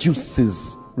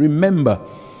produces. Remember,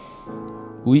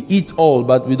 we eat all,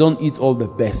 but we don't eat all the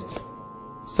best.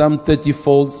 Some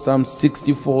 30-fold, some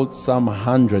 60-fold, some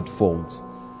 100-fold.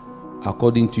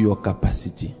 According to your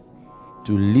capacity.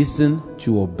 To listen,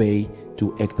 to obey,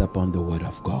 to act upon the word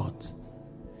of God.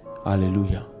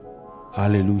 Hallelujah.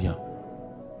 Hallelujah.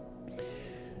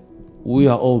 We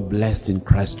are all blessed in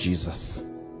Christ Jesus.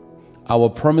 Our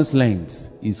promised land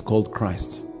is called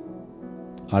Christ.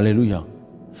 Hallelujah.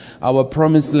 Our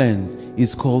promised land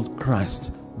is called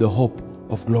Christ, the hope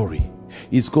of glory.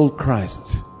 It's called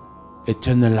Christ,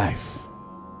 eternal life.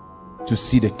 to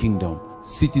see the kingdom,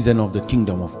 citizen of the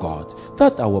kingdom of God.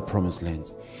 That's our promised land.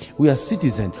 We are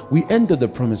citizens. We enter the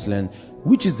promised land,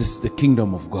 which is the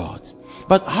kingdom of God.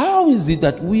 But how is it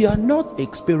that we are not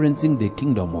experiencing the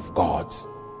kingdom of God?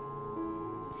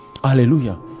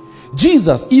 Hallelujah.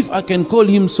 Jesus, if I can call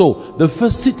him so, the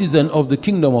first citizen of the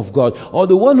kingdom of God, or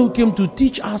the one who came to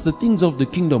teach us the things of the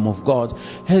kingdom of God,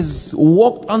 has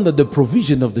walked under the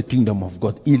provision of the kingdom of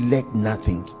God. He lacked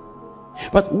nothing.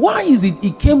 But why is it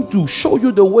he came to show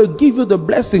you the way, give you the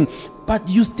blessing, but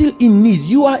you still in need?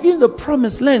 You are in the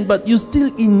promised land, but you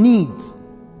still in need.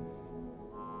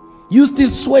 You still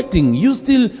sweating, you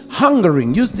still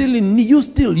hungering, you still in need, you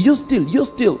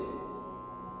still.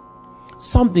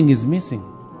 Something is missing.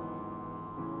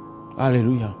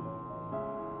 Hallelujah.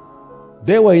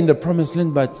 They were in the promised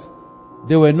land, but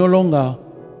they were no longer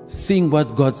seeing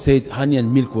what God said. Honey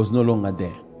and milk was no longer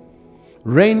there.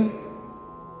 Rain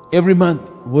every month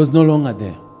was no longer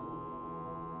there.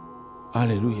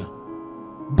 Hallelujah.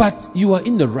 But you are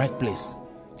in the right place.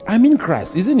 I'm in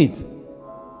Christ, isn't it?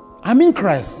 I'm in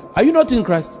Christ. Are you not in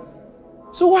Christ?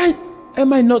 So why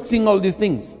am I not seeing all these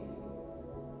things?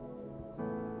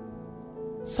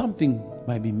 Something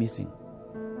might be missing.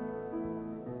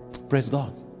 Praise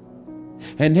God.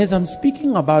 And as I'm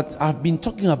speaking about, I've been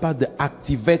talking about the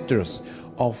activators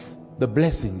of the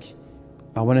blessing.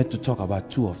 I wanted to talk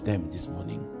about two of them this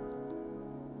morning.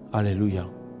 Hallelujah.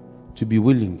 To be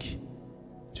willing,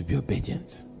 to be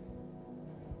obedient.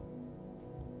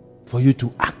 For you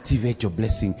to activate your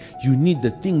blessing, you need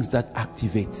the things that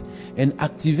activate. And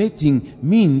activating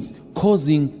means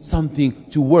causing something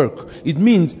to work. It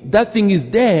means that thing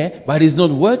is there, but it's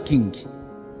not working.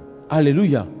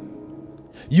 Hallelujah.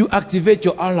 You activate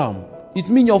your alarm. It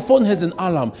means your phone has an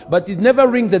alarm, but it never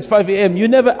rings at 5 a.m. You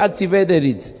never activated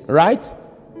it, right?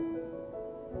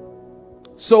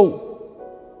 So,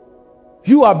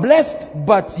 you are blessed,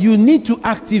 but you need to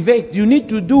activate. You need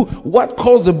to do what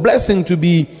causes the blessing to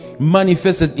be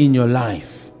manifested in your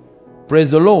life.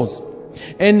 Praise the Lord.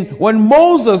 And when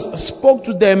Moses spoke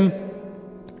to them,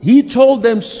 he told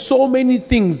them so many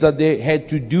things that they had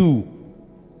to do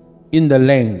in the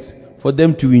lands for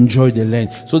them to enjoy the land.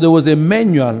 So there was a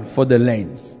manual for the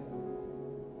lands.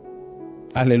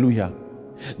 Hallelujah.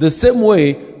 The same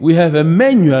way we have a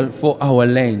manual for our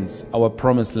lands, our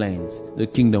promised lands, the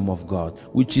kingdom of God,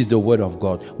 which is the word of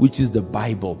God, which is the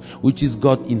Bible, which is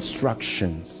God's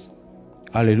instructions.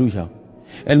 Hallelujah.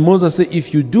 And Moses said,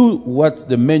 if you do what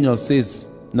the manual says,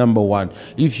 number one.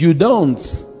 If you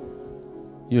don't,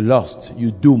 you're lost, you're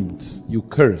doomed, you're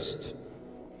cursed.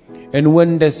 And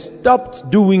when they stopped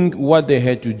doing what they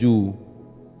had to do,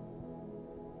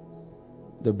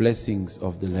 the blessings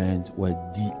of the land were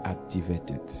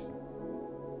deactivated.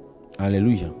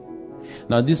 Hallelujah.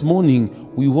 Now this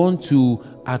morning, we want to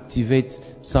activate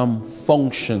some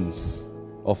functions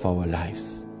of our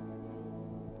lives.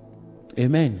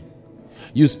 Amen.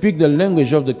 You speak the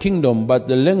language of the kingdom, but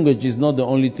the language is not the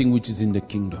only thing which is in the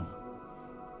kingdom.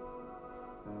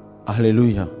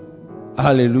 Hallelujah.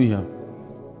 Hallelujah.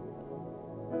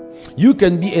 You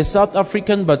can be a South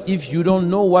African, but if you don't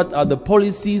know what are the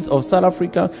policies of South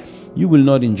Africa, you will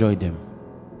not enjoy them.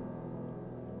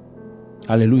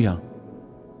 Hallelujah.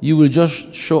 You will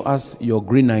just show us your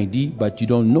green ID, but you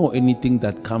don't know anything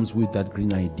that comes with that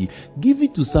green ID. Give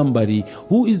it to somebody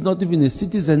who is not even a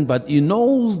citizen, but he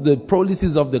knows the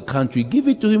policies of the country. Give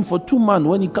it to him for 2 months.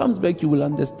 When he comes back, you will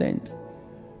understand.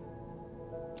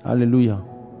 Hallelujah.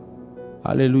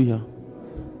 Hallelujah.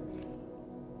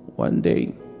 One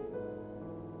day,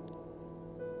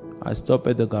 I stopped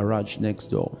at the garage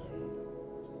next door.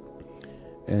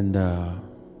 And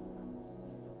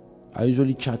I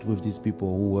usually chat with these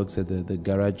people who works at the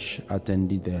garage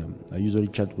attendant there. I usually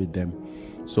chat with them.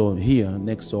 So here,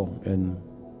 next door, and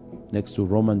next to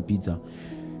Roman Pizza,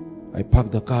 I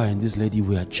parked the car and this lady,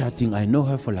 we are chatting. I know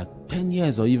her for like 10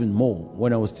 years or even more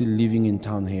when I was still living in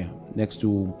town here, next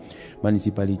to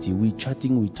municipality. We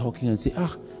chatting, we talking and say,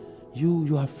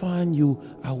 you are fine.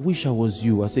 I wish I was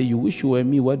you. I say, you wish you were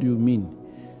me? What do you mean?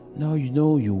 Now you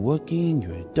know you're working,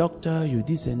 you're a doctor, you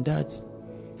this and that.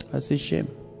 I say, shame.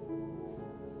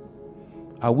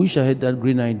 I wish I had that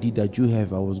green ID that you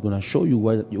have. I was going to show you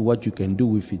what you can do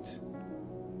with it.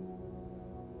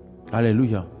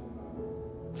 Hallelujah.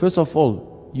 First of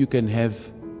all, you can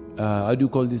have, how do you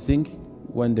call this thing?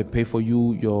 When they pay for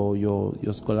you,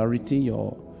 your scholarity,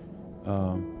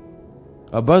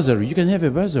 a bursary. You can have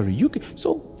a bursary.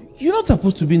 So you're not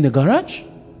supposed to be in the garage.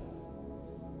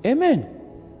 Amen.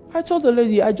 I told the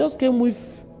lady, I just came with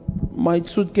my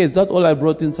suitcase. That's all I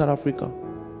brought in South Africa.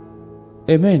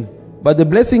 Amen. But the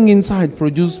blessing inside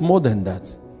produced more than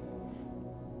that.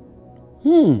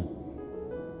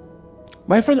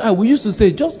 My friend, we used to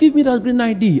say, just give me that green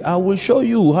ID. I will show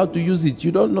you how to use it.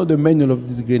 You don't know the manual of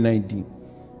this green ID.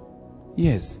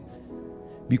 Yes.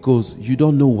 Because you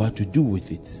don't know what to do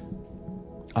with it.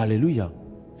 Hallelujah.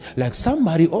 Like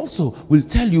somebody also will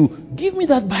tell you, give me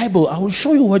that Bible. I will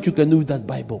show you what you can do with that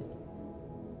Bible.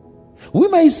 We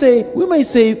may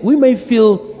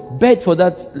feel bad for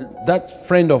that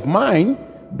friend of mine,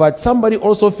 but somebody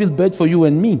also feel bad for you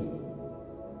and me.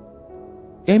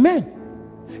 Amen.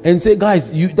 And say,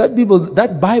 guys,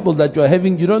 that Bible that you are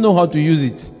having, you don't know how to use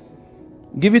it.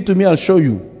 Give it to me, I'll show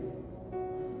you.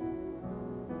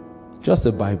 Just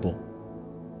a Bible.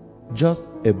 Just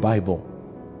a Bible.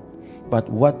 But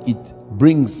what it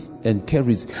brings and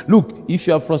carries. Look, if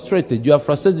you are frustrated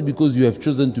because you have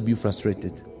chosen to be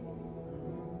frustrated.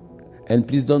 And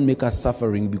please don't make us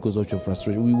suffering because of your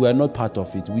frustration. We were not part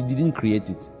of it. We didn't create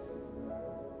it.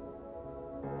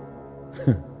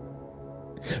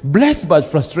 Blessed but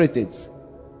frustrated.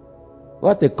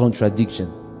 What a contradiction.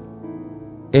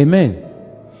 Amen.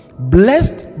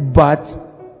 Blessed but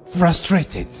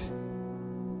frustrated.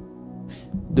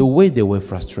 The way they were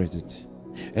frustrated.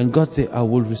 And God said, I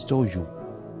will restore you.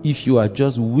 If you are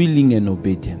just willing and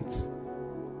obedient,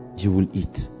 you will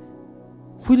eat.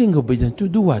 Willing and obedient to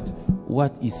do what?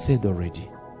 What is said already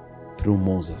through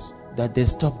Moses. That they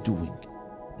stopped doing.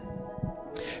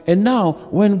 And now,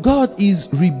 when God is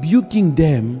rebuking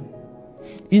them,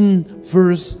 in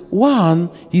verse 1,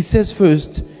 He says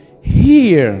first,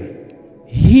 Hear,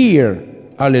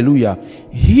 hallelujah,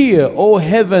 hear, O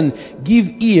heaven,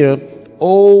 give ear,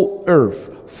 O earth.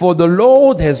 For the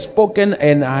Lord has spoken,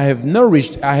 and I have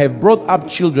nourished, I have brought up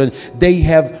children. They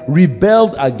have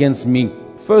rebelled against me.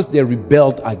 First, they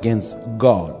rebelled against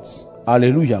God.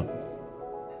 Hallelujah.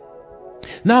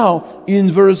 Now,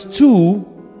 in verse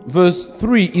 2, verse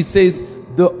 3, it says,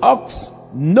 the ox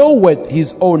knoweth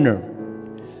his owner,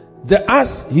 the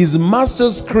ass his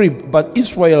master's crib, but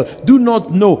Israel do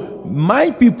not know. My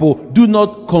people do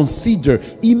not consider.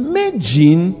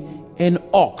 Imagine an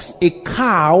ox, a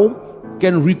cow,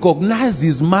 can recognize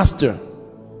his master.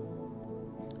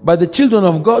 But the children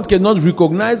of God cannot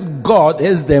recognize God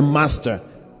as their master.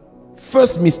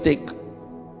 First mistake.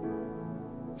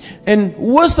 And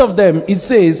worst of them, it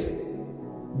says,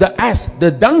 the ass, the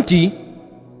donkey,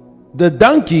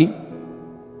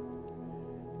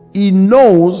 he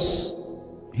knows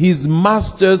his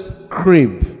master's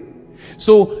crib.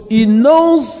 So he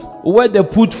knows where they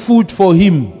put food for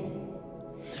him.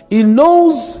 He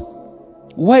knows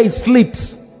where he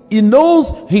sleeps. He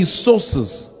knows his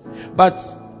sources. But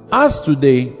us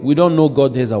today, we don't know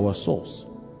God as our source.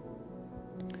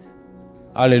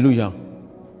 Hallelujah.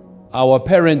 Our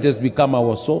parent has become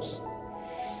our source.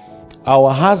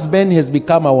 Our husband has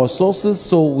become our sources,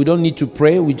 so we don't need to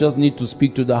pray. We just need to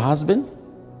speak to the husband.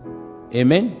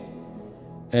 Amen.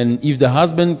 And if the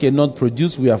husband cannot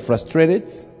produce, we are frustrated.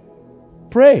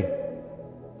 Pray.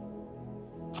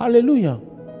 Hallelujah.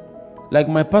 Like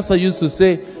my pastor used to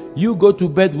say, you go to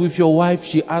bed with your wife,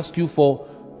 she asks you for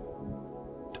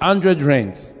 100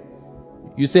 rands.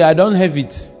 You say, I don't have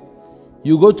it.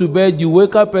 You go to bed, you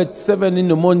wake up at 7 in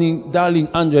the morning, darling,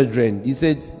 100 rand. He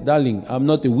said, darling, I'm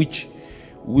not a witch.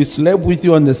 We slept with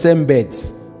you on the same bed.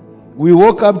 We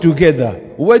woke up together.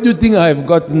 Where do you think I have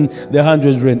gotten the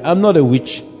 100 rand? I'm not a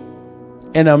witch.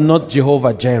 And I'm not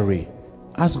Jehovah Jireh.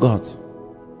 Ask God.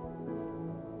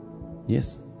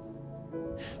 Yes.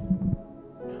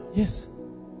 Yes.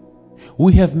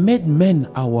 We have made men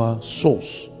our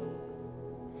source.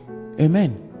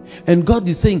 Amen. And God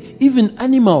is saying, even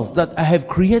animals that I have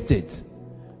created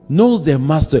knows their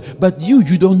master, but you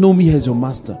don't know me as your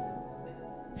master.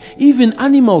 Even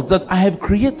animals that I have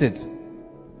created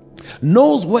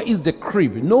knows where is the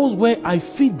crib, knows where I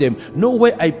feed them, know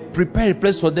where I prepare a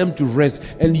place for them to rest,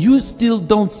 and you still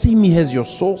don't see me as your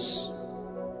source.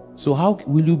 So how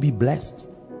will you be blessed?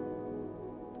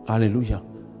 Hallelujah.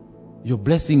 Your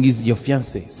blessing is your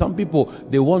fiancé. Some people,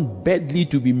 they want badly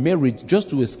to be married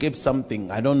just to escape something.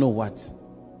 I don't know what.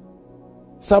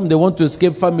 Some, they want to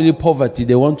escape family poverty.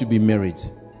 They want to be married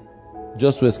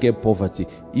just to escape poverty.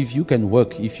 If you can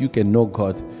work, if you can know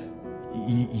God,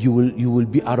 you will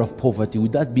be out of poverty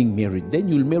without being married. Then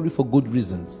you'll marry for good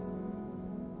reasons.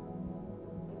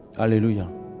 Hallelujah.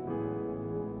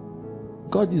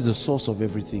 God is the source of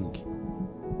everything.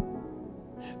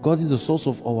 God is the source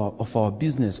of our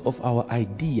business, of our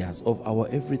ideas, of our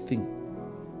everything.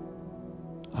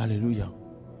 Hallelujah.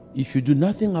 If you do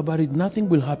nothing about it, nothing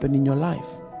will happen in your life.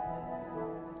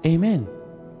 Amen.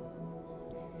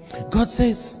 God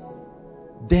says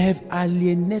they have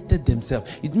alienated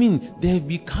themselves. It means they have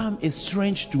become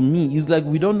estranged to me. It's like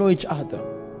we don't know each other.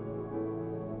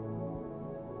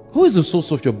 Who is the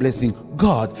source of your blessing?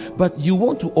 God. But you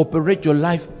want to operate your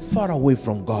life far away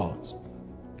from God.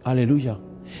 Hallelujah.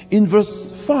 In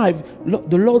verse 5,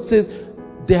 the Lord says,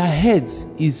 their head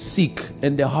is sick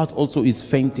and their heart also is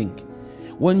fainting.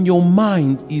 When your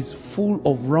mind is full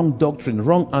of wrong doctrine,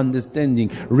 wrong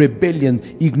understanding,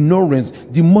 rebellion, ignorance,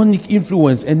 demonic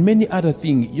influence, and many other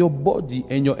things, your body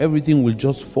and your everything will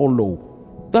just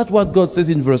follow. That's what God says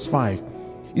in verse 5.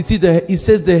 You see, it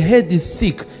says the head is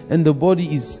sick and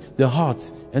the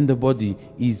heart and the body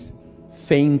is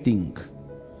fainting.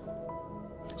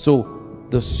 So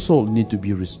the soul need to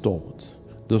be restored.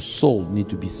 The soul need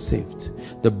to be saved.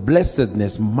 The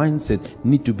blessedness mindset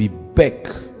need to be back.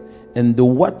 And the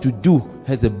what to do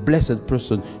as a blessed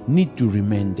person need to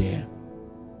remain there.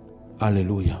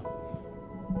 Hallelujah.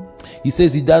 He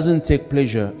says he doesn't take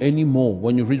pleasure anymore.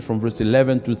 When you read from verse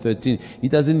 11 to 13, he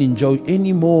doesn't enjoy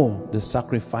anymore the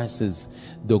sacrifices,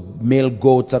 the male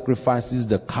goat sacrifices,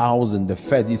 the cows and the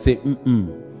fat. He said,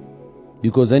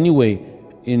 because anyway,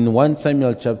 in 1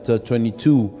 Samuel chapter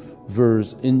 22,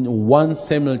 in 1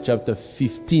 Samuel chapter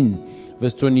 15,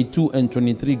 verse 22 and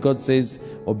 23, God says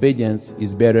obedience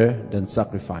is better than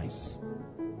sacrifice.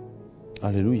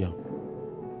 Hallelujah.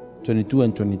 22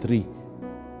 and 23.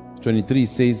 23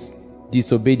 says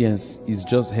disobedience is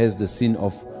just as the sin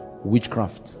of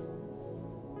witchcraft.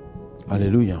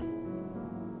 Hallelujah.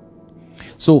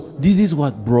 So this is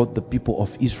what brought the people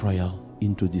of Israel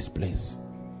into this place.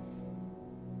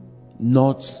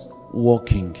 Not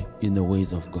walking in the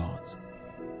ways of God.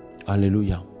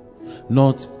 Hallelujah.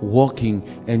 Not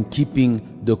walking and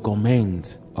keeping the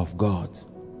command of God.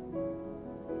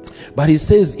 But he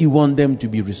says he wants them to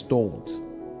be restored.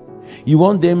 He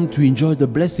wants them to enjoy the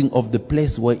blessing of the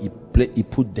place where he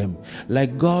put them.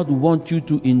 Like God wants you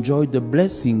to enjoy the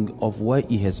blessing of where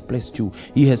he has placed you.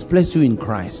 He has placed you in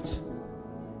Christ.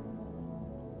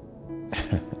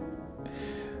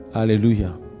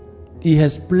 Hallelujah. He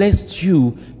has placed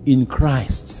you in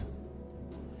Christ.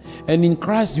 And in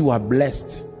Christ you are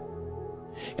blessed.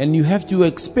 And you have to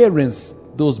experience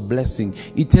those blessings.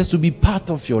 It has to be part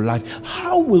of your life.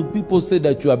 How will people say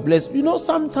that you are blessed? You know,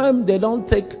 sometimes they don't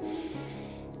take...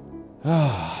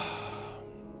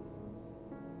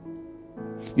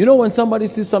 You know, when somebody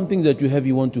sees something that you have,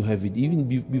 you want to have it,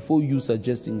 even before you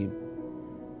suggesting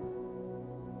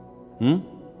him.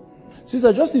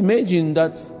 Sister, just imagine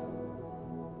that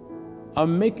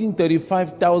I'm making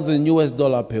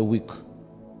 $35,000 per week.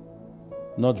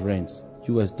 Not rent,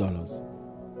 US dollars.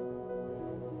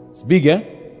 It's big, eh?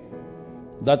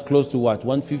 That close to what?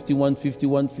 150, 150,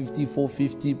 150,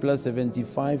 450 plus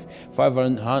 75,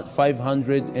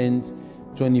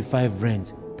 525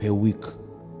 rent per week.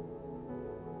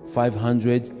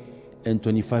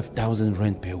 525,000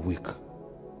 rent per week.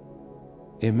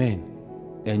 Amen.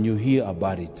 And you hear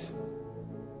about it.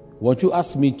 Won't you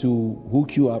ask me to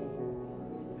hook you up?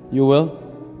 You will?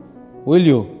 Will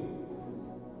you?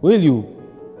 Will you?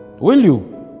 Will you?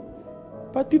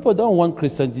 But people don't want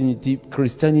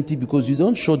Christianity because you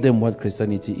don't show them what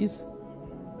Christianity is.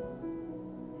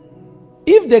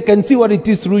 If they can see what it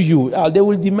is through you, they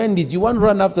will demand it. You won't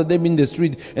run after them in the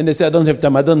street and they say, I don't have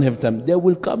time. They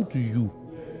will come to you.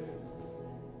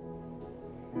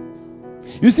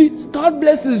 You see, God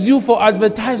blesses you for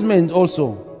advertisement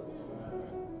also.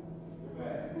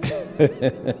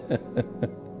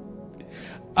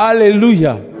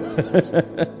 Hallelujah.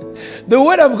 The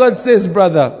word of God says,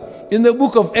 brother, in the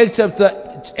book of Acts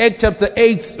chapter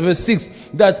 8 verse 6,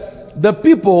 that the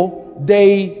people,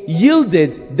 they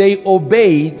yielded, they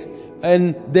obeyed,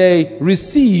 and they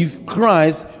received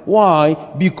Christ. Why?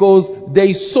 Because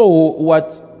they saw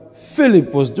what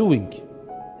Philip was doing.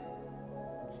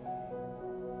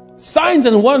 Signs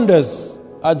and wonders,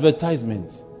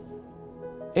 advertisement.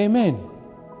 Amen.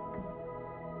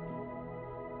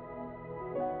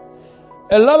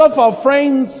 A lot of our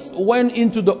friends went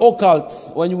into the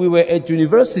occult when we were at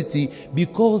university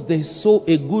because they saw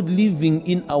a good living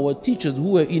in our teachers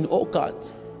who were in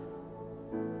occult.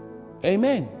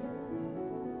 Amen.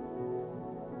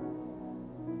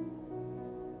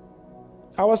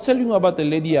 I was telling you about the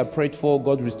lady I prayed for.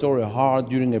 God restored her heart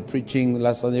during a preaching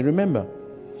last Sunday. Remember?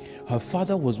 Her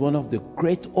father was one of the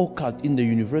great occult in the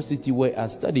university where I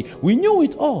studied. We knew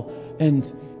it all. And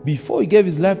before he gave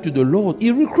his life to the Lord,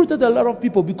 he recruited a lot of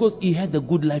people because he had a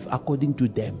good life according to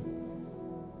them.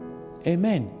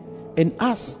 Amen. And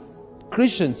us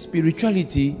Christians,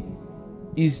 spirituality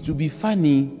is to be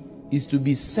funny, is to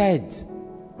be sad,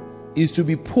 is to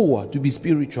be poor, to be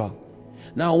spiritual.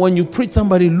 Now when you preach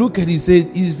somebody, look at it, say,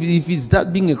 if it's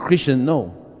that being a Christian,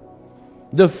 no.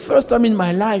 The first time in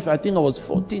my life, I think I was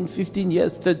 14, 15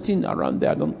 years, 13, around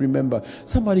there, I don't remember.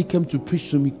 Somebody came to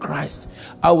preach to me Christ.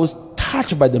 I was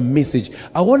touched by the message.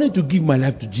 I wanted to give my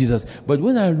life to Jesus. But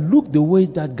when I looked the way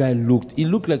that guy looked, he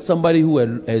looked like somebody who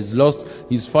has lost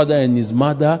his father and his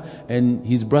mother and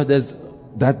his brothers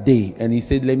that day. And he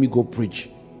said, let me go preach.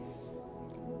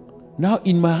 Now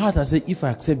in my heart, I said, if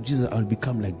I accept Jesus, I'll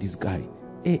become like this guy.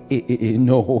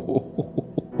 No.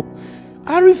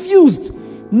 I refused.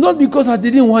 Not because I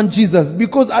didn't want Jesus,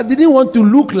 because I didn't want to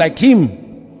look like him.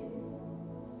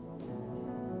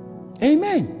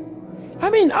 Amen. I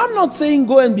mean, I'm not saying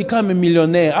go and become a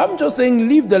millionaire. I'm just saying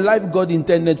live the life God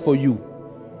intended for you.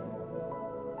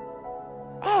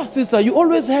 Sister, you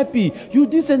always happy. You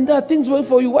this and that, things work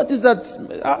for you. What is that?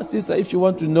 Sister, if you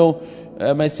want to know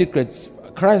my secrets,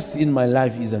 Christ in my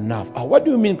life is enough. What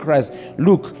do you mean Christ?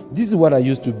 Look, this is what I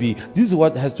used to be. This is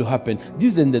what has to happen.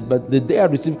 This and that. But the day I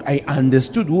received, I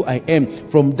understood who I am.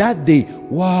 From that day,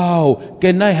 wow,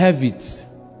 can I have it?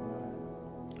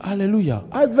 Hallelujah.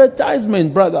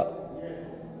 Advertisement, brother.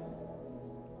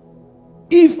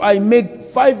 If I make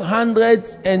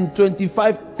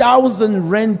 525,000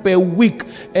 rand per week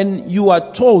and you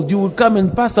are told you will come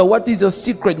and pastor, what is your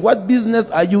secret? What business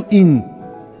are you in?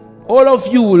 All of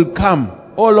you will come.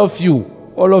 All of you.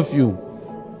 All of you.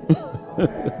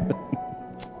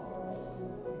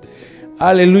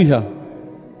 Hallelujah.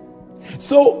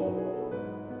 So,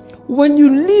 when you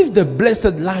live the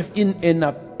blessed life in an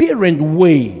apparent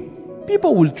way,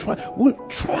 people will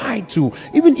try to,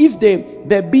 even if they're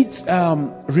a bit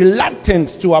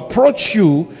reluctant to approach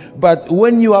you, but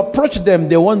when you approach them,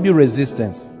 there won't be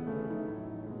resistance.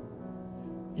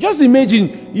 Just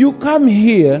imagine you come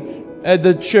here at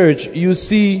the church, you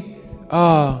see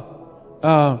Dr.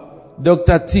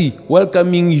 T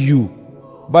welcoming you.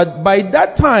 But by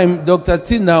that time, Dr.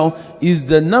 T now is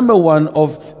the #1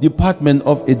 of Department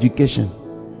of Education.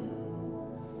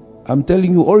 I'm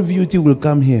telling you, all VUT will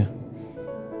come here.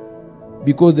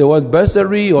 Because they want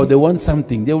bursary or they want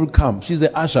something, they will come. She's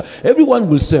the usher. Everyone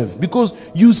will serve. Because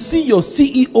you see your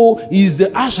CEO is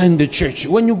the usher in the church.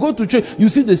 When you go to church, you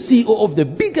see the CEO of the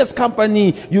biggest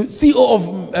company. You CEO of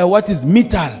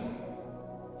MICHEL.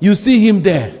 You see him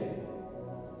there.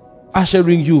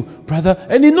 Ushering you, brother.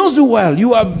 And he knows you well.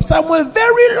 You are somewhere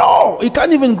very low. He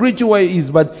can't even greet you where he is.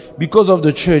 But because of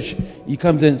the church, he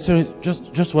comes in. Sorry,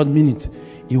 just 1 minute.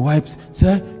 He wipes.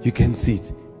 Sir, you can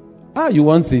sit. You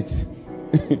want sit?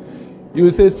 You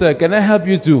will say, sir, can I help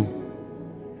you too?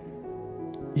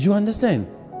 You understand?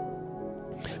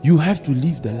 You have to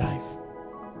live the life.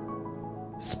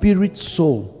 Spirit,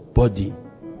 soul, body.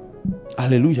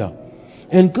 Hallelujah.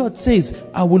 And God says,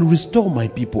 I will restore my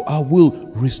people. I will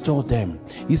restore them.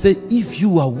 He said, if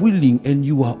you are willing and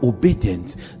you are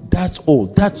obedient, that's all.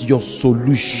 That's your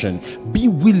solution. Be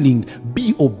willing,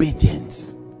 be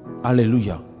obedient.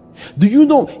 Hallelujah. Do you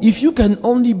know, if you can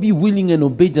only be willing and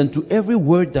obedient to every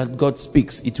word that God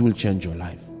speaks, it will change your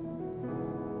life.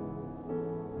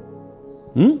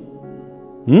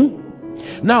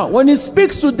 Now, when he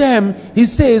speaks to them, he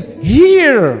says,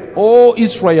 hear, O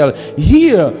Israel,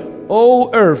 hear, O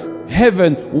earth,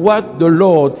 heaven, what the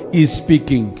Lord is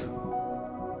speaking.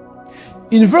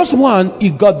 In verse 1, he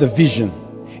got the vision.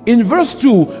 In verse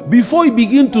 2, before he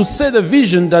began to say the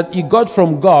vision that he got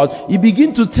from God, he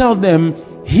began to tell them,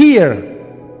 hear.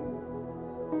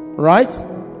 Right?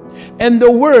 And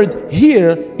the word hear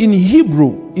in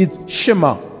Hebrew is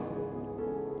Shema.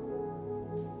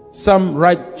 Some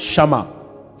write Shama,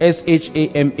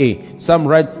 S-H-A-M-A. Some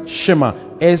write Shema,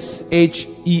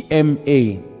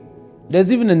 S-H-E-M-A.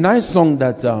 There's even a nice song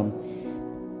that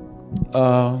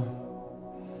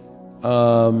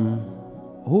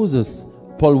who's this?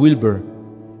 Paul Wilbur.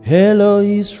 Hello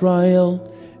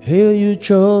Israel, hear you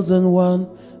chosen one.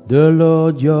 The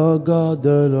Lord your God,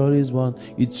 the Lord is one.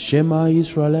 It's Shema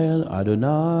Israel,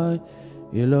 Adonai,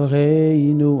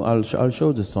 Eloheinu. I'll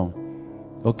show the song.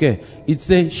 Okay. It's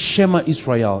a Shema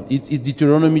Israel. It's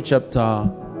Deuteronomy chapter,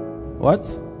 what?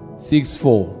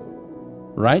 6:4.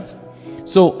 Right?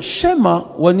 So, Shema,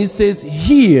 when it says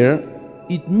hear,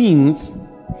 it means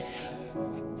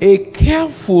a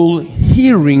careful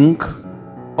hearing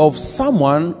of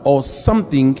someone or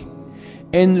something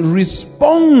and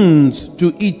respond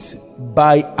to it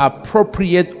by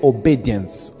appropriate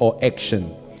obedience or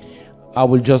action. I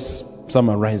will just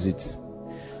summarize it.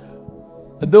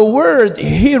 The word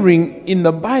hearing in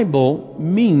the Bible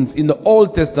means, in the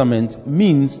Old Testament,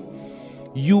 means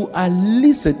you are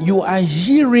listening, you are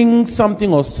hearing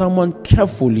something or someone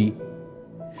carefully,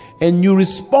 and you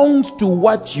respond to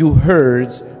what you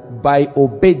heard by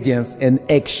obedience and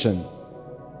action.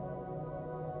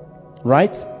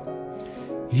 Right?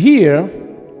 Here,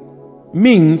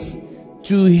 means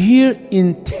to hear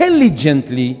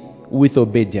intelligently with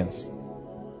obedience.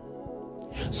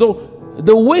 So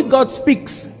the way God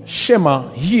speaks Shema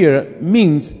here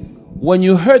means when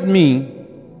you heard me,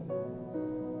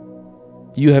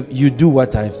 you do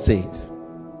what I've said.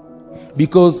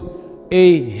 Because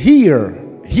a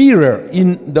hearer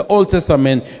in the Old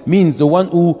Testament means the one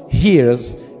who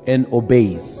hears and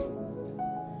obeys.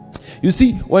 You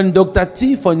see, when Dr.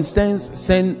 T, for instance,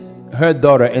 sent her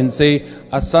daughter and say,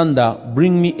 Asanda,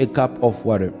 bring me a cup of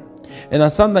water, and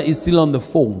Asanda is still on the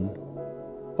phone,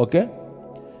 okay?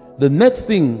 The next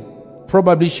thing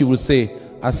probably she will say,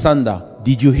 Asanda,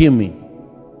 did you hear me?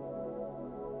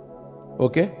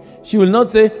 Okay? She will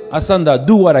not say, Asanda,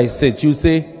 do what I said. She will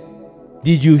say,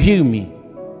 did you hear me?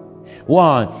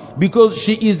 Why? Because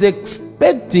she is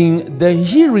expecting the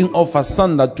hearing of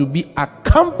Asanda to be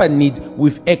accompanied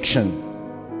with action.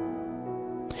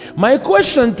 My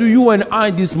question to you and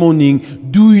I this morning,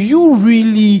 do you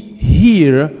really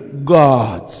hear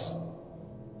God?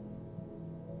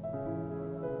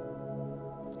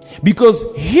 Because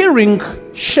hearing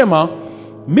Shema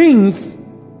means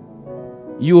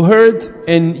you heard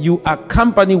and you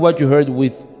accompany what you heard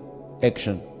with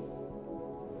action.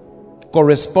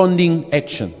 Corresponding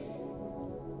action.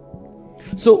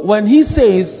 So when he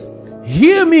says,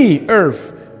 hear me,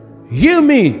 earth, hear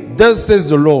me, thus says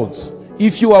the Lord.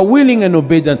 If you are willing and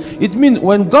obedient, it means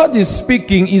when God is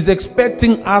speaking, He's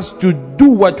expecting us to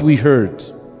do what we heard.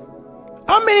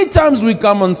 How many times we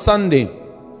come on Sunday?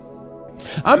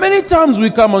 How many times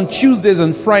we come on Tuesdays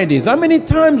and Fridays? How many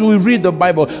times we read the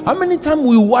Bible? How many times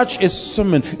we watch a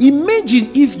sermon?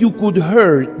 Imagine if you could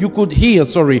hear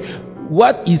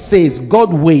what He says,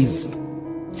 God ways.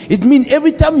 It means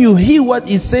every time you hear what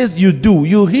He says, you do.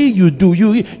 You hear, you do.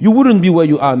 You wouldn't be where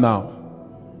you are now.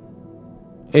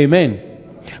 Amen.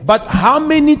 But how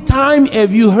many times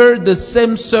have you heard the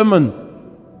same sermon?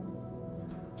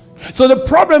 So the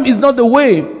problem is not the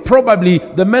way probably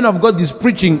the man of God is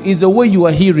preaching, is the way you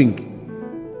are hearing.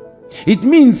 It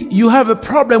means you have a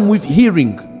problem with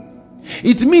hearing.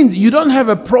 It means you don't have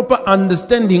a proper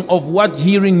understanding of what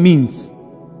hearing means.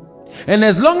 And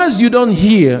as long as you don't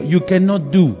hear, you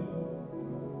cannot do.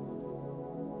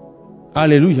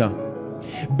 Hallelujah.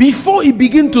 Before He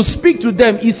began to speak to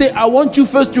them, He said, I want you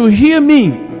first to hear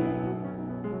me.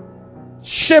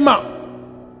 Shema.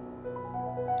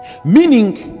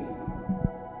 Meaning,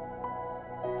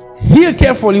 hear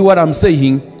carefully what I'm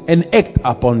saying and act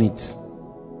upon it.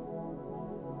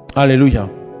 Hallelujah.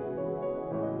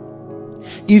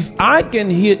 If I can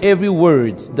hear every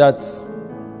word that,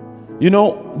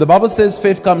 the Bible says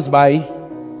faith comes by.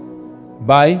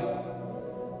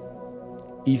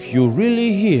 If you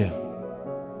really hear,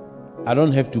 I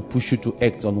don't have to push you to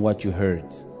act on what you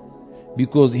heard.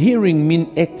 Because hearing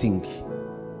means acting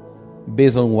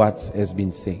based on what has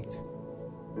been said.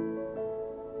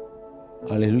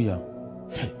 Hallelujah.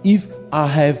 If I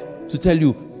have to tell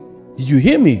you, did you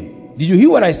hear me? Did you hear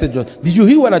what I said, John? Did you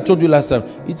hear what I told you last time?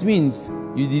 It means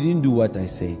you didn't do what I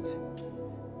said.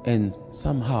 And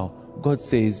somehow God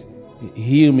says,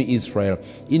 hear me, Israel.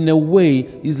 In a way,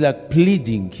 it's like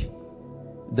pleading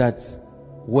that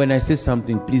when I say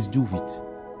something, please do it.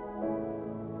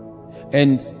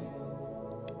 And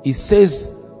it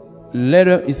says,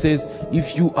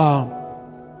 if you are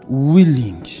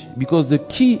willing, because the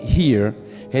key here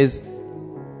has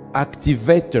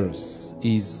activators,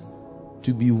 is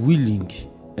to be willing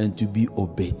and to be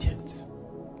obedient.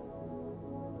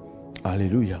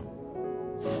 Hallelujah.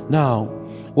 Now,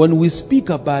 when we speak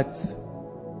about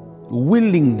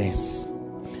willingness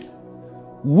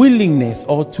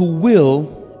or to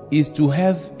will is to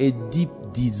have a deep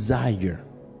desire.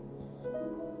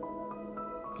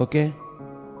 Okay?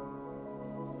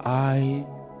 I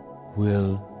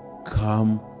will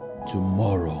come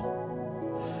tomorrow.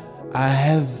 I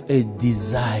have a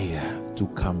desire to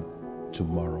come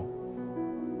tomorrow.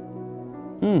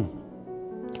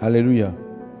 Hallelujah.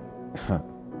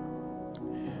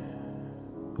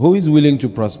 Who is willing to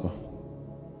prosper?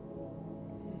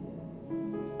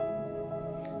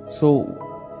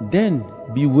 So then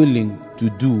be willing to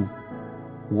do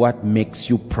what makes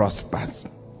you prosperous.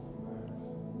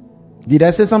 Did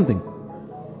I say something?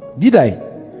 Did I?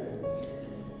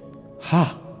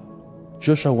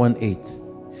 Joshua 1:8.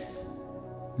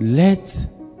 Let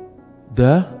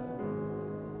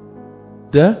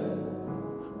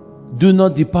do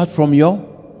not depart from your,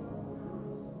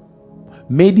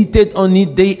 meditate on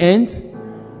it day and.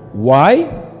 Why?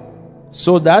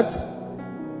 So that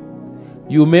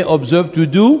you may observe to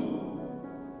do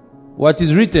what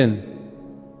is written.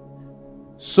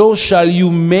 So shall you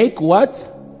make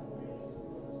what?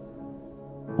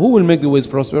 Who will make the ways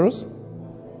prosperous?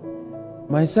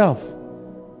 Myself.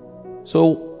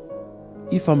 So,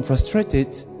 if I'm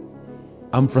frustrated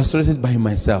by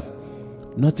myself,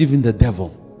 not even the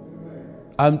devil.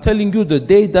 I'm telling you, the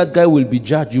day that guy will be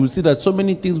judged, you will see that so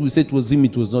many things we said it was him,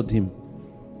 it was not him.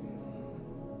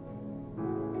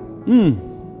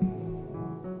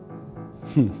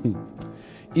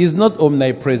 He's not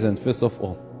omnipresent, first of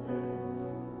all.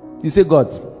 You say,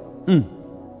 God,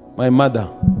 my mother,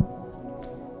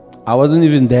 I wasn't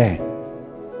even there.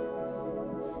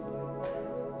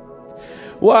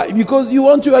 Why? Because you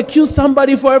want to accuse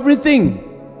somebody for everything.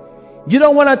 You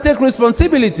don't want to take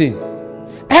responsibility.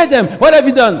 Adam, what have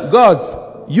you done? God,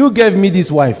 you gave me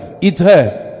this wife. It's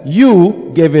her.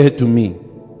 You gave her to me.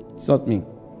 It's not me.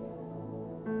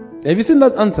 Have you seen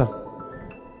that answer?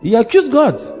 He accused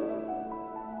God.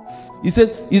 He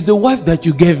said, it's the wife that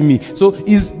you gave me. So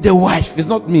it's the wife. It's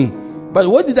not me. But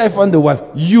what did I find the wife?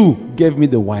 You gave me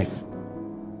the wife.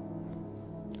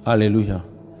 Hallelujah.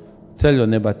 Tell your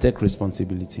neighbor, take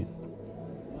responsibility.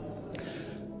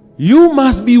 You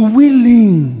must be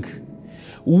willing.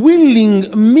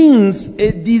 Willing means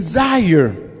a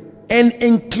desire, an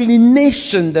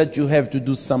inclination that you have to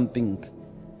do something.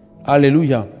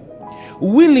 Hallelujah.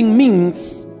 Willing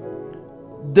means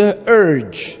the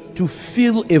urge to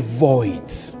fill a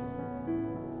void.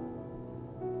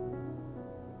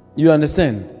 You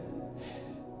understand?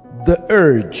 The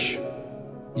urge.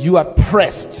 You are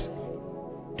pressed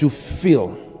to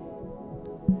fill.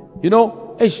 You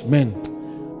know, hey man,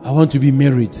 I want to be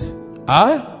married.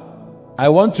 I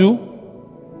want to.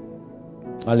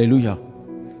 Hallelujah.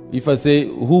 If I say,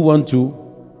 who want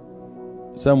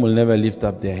to? Some will never lift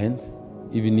up their hands,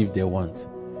 even if they want.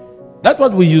 That's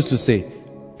what we used to say.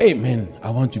 Hey man,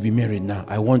 I want to be married now.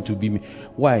 I want to be.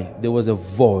 Why? There was a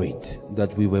void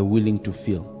that we were willing to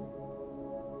fill.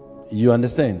 You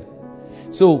understand?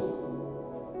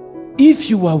 So, if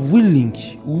you are willing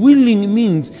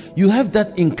means you have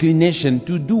that inclination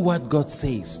to do what God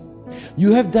says.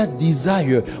 You have that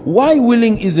desire. Why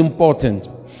willing is important?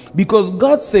 Because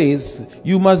God says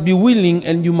you must be willing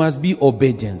and you must be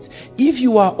obedient. If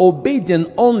you are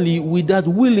obedient only without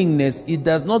willingness, it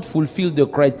does not fulfill the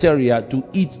criteria to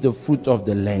eat the fruit of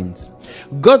the land.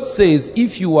 God says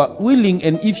if you are willing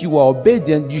and if you are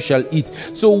obedient, you shall eat.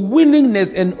 So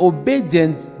willingness and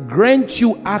obedience grant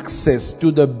you access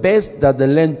to the best that the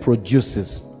land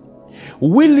produces.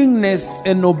 Willingness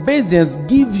and obedience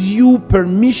give you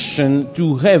permission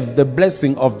to have the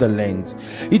blessing of the land.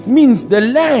 It means the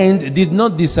land did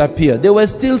not disappear. They were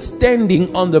still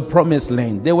standing on the promised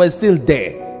land. They were still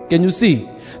there. Can you see?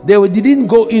 They didn't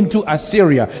go into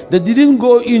Assyria. They didn't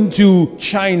go into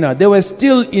China. They were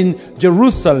still in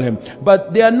Jerusalem.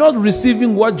 But they are not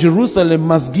receiving what Jerusalem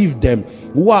must give them.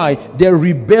 Why? They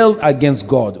rebelled against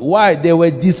God. Why? They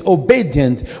were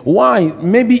disobedient. Why?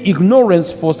 Maybe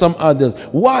ignorance for some others.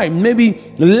 Why? Maybe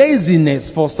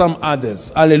laziness for some others.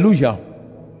 Hallelujah.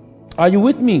 Are you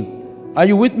with me? Are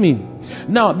you with me?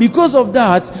 Now, because of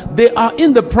that, they are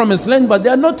in the promised land, but they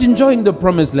are not enjoying the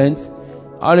promised land.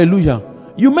 Hallelujah.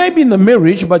 You may be in the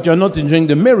marriage, but you are not enjoying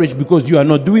the marriage because you are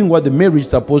not doing what the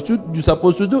marriage you're supposed to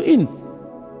do in.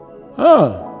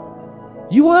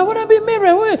 You want to be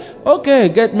married? Okay,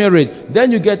 get married.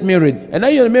 Then you get married. And now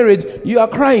you're married, you are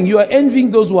crying. You are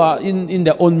envying those who are in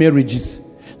their own marriages.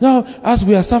 Now, as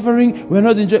we are suffering, we're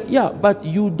not enjoying. Yeah, but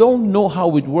you don't know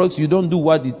how it works. You don't do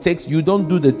what it takes. You don't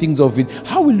do the things of it.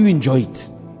 How will you enjoy it?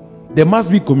 There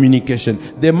must be communication.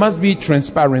 There must be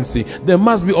transparency. There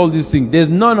must be all these things. There's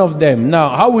none of them.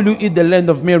 Now, how will you eat the land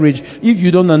of marriage if you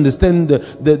don't understand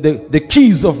the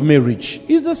keys of marriage?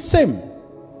 It's the same.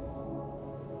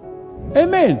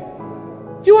 Amen.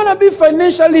 You want to be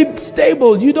financially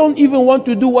stable. You don't even want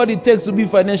to do what it takes to be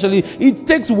financially. It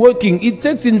takes working. It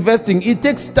takes investing. It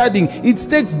takes studying. It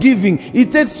takes giving. It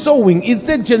takes sowing. It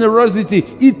takes generosity.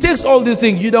 It takes all these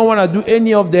things. You don't want to do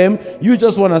any of them. You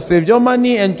just want to save your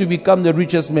money and to become the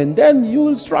richest man. Then you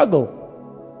will struggle.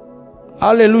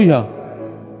 Hallelujah.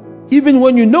 Even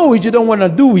when you know it, you don't want to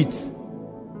do it.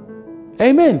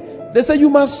 Amen. They say you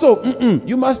must sow,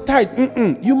 you must tithe,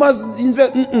 you must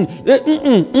invest,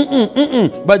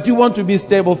 but you want to be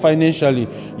stable financially.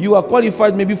 You are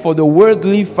qualified maybe for the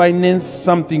worldly finance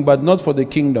something, but not for the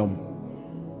kingdom.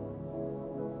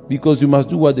 Because you must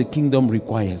do what the kingdom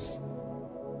requires.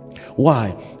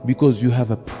 Why? Because you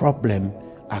have a problem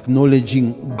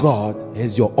acknowledging God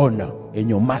as your owner and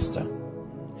your master.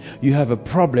 You have a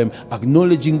problem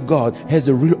acknowledging God has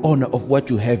a real honor of what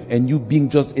you have and you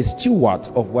being just a steward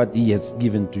of what He has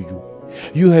given to you.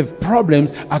 You have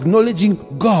problems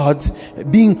acknowledging God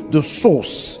being the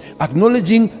source,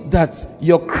 acknowledging that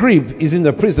your crib is in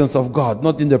the presence of God,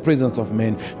 not in the presence of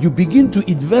men. You begin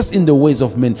to invest in the ways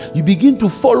of men. You begin to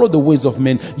follow the ways of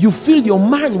men. You fill your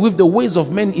mind with the ways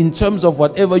of men in terms of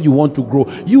whatever you want to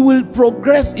grow. You will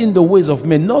progress in the ways of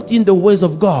men, not in the ways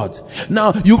of God.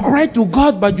 Now, you cry to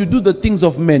God, but you do the things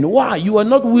of men. Why? You are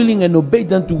not willing and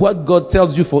obedient to what God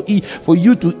tells you for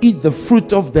you to eat the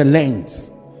fruit of the land.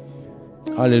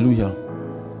 Hallelujah.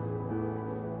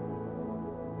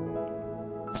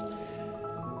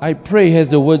 I pray, as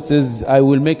the word says, I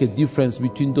will make a difference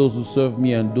between those who serve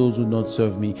me and those who not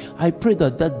serve me. I pray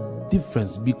that that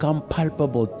difference become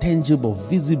palpable, tangible,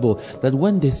 visible, that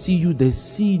when they see you, they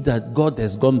see that God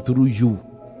has gone through you.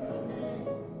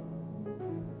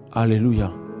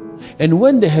 Hallelujah. And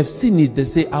when they have seen it, they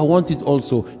say, I want it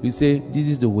also. You say, this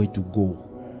is the way to go.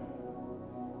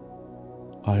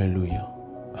 Hallelujah.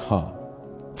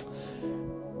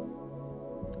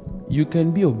 You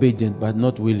can be obedient but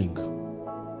not willing.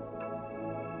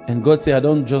 And God said, I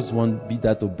don't just want to be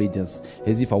that obedience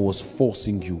as if I was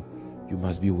forcing you. You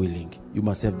must be willing. You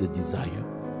must have the desire.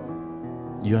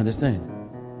 You understand?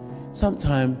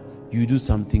 Sometimes you do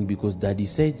something because daddy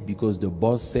said, because the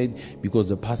boss said, because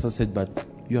the pastor said, but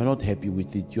you are not happy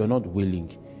with it. You are not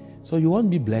willing. So you won't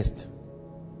be blessed.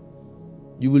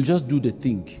 You will just do the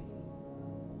thing.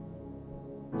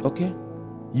 Okay?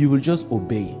 You will just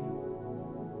obey.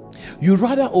 You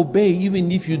rather obey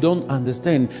even if you don't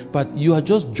understand, but you are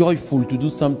just joyful to do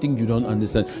something you don't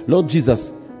understand. Lord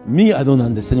Jesus, me, I don't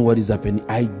understand what is happening.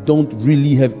 I don't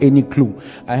really have any clue.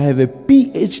 I have a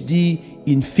PhD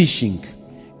in fishing,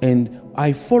 and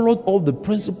I followed all the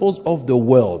principles of the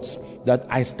world that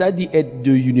I studied at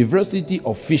the University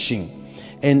of Fishing,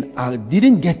 and I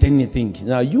didn't get anything.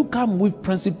 Now you come with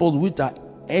principles which are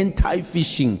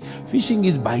anti-fishing. Fishing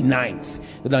is by night.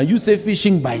 Now you say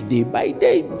fishing by day. By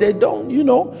day, they don't,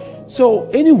 So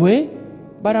anyway,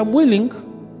 but I'm willing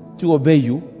to obey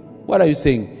you. What are you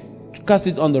saying? Cast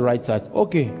it on the right side.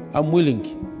 Okay, I'm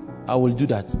willing. I will do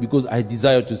that because I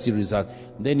desire to see result.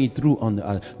 Then he threw on the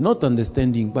other. Not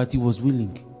understanding, but he was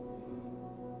willing.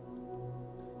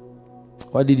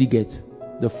 What did he get?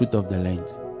 The fruit of the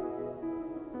land.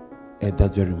 At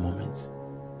that very moment.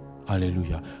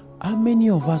 Hallelujah. How many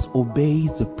of us obey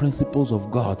the principles of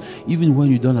God even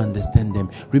when you don't understand them?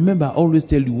 Remember, I always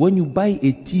tell you, when you buy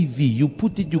a TV, you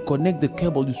put it, you connect the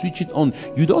cable, you switch it on.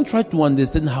 You don't try to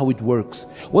understand how it works.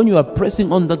 When you are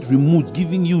pressing on that remote,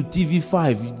 giving you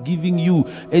TV5, giving you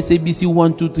SABC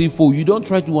 1, 2, 3, 4, you don't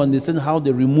try to understand how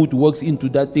the remote works into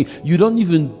that thing. You don't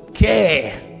even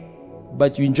care,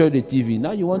 but you enjoy the TV.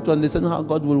 Now you want to understand how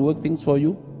God will work things for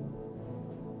you?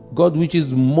 God, which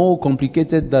is more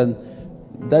complicated than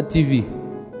that TV.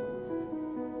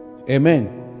 Amen.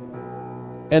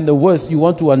 And the worst, you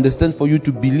want to understand for you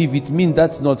to believe it, means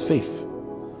that's not faith.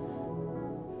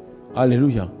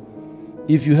 Hallelujah.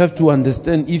 If you have to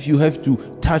understand, if you have to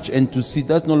touch and to see,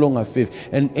 that's no longer faith.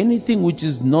 And anything which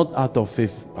is not out of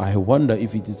faith, I wonder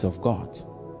if it is of God.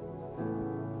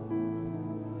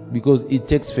 Because it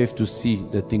takes faith to see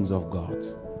the things of God.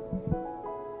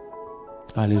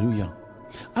 Hallelujah.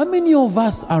 How many of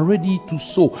us are ready to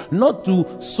sow? Not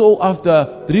to sow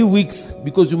after 3 weeks,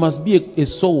 because you must be a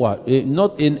sower,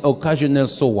 not an occasional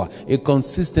sower, a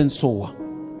consistent sower.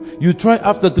 You try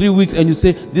after 3 weeks and you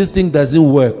say, this thing doesn't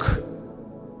work.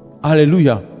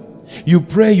 Hallelujah. You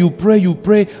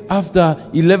pray after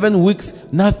 11 weeks,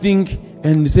 nothing,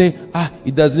 and you say,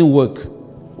 it doesn't work.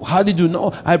 How did you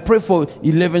know? I pray for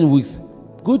 11 weeks.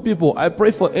 Good people, I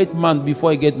pray for 8 months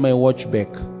before I get my watch back.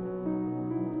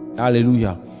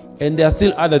 Hallelujah. And there are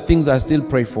still other things I still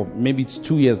pray for. Maybe it's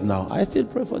 2 years now. I still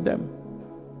pray for them.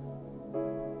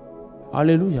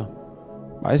 Hallelujah.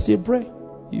 I still pray.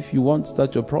 If you want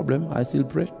such a problem, I still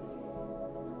pray.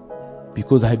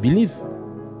 Because I believe.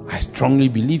 I strongly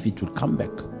believe it will come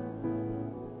back.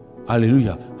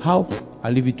 Hallelujah. How? I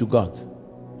leave it to God.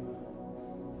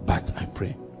 But I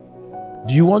pray.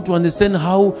 Do you want to understand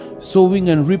how sowing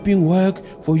and reaping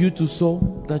work for you to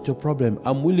sow? That's your problem.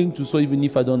 I'm willing to sow even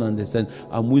if I don't understand.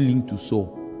 I'm willing to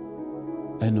sow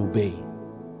and obey.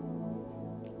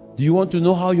 Do you want to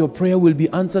know how your prayer will be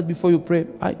answered before you pray?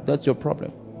 That's your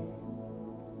problem.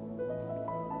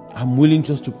 I'm willing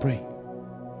just to pray.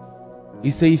 He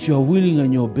said, if you are willing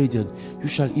and you're obedient, you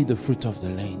shall eat the fruit of the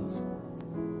land.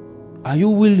 Are you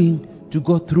willing to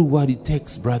go through what it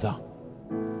takes, brother?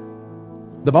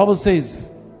 The Bible says,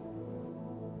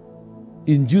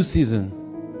 in due season,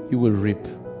 you will reap.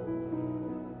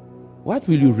 What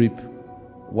will you reap?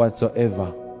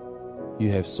 Whatsoever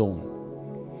you have sown.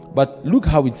 But look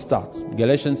how it starts.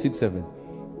 Galatians 6:7.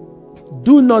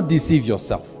 Do not deceive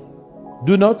yourself.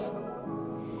 Do not.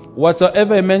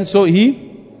 Whatsoever a man sow, he.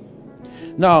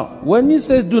 Now, when he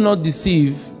says do not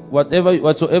deceive,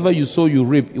 whatsoever you sow, you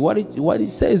reap. What it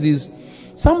says is,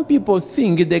 some people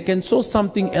think they can sow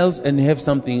something else and have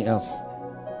something else.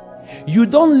 You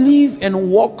don't live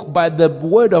and walk by the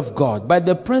word of God, by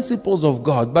the principles of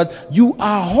God, but you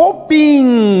are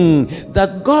hoping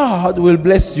that God will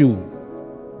bless you.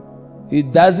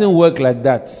 It doesn't work like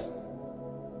that.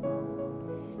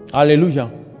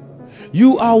 Hallelujah.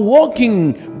 You are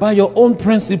walking by your own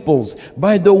principles,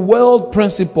 by the world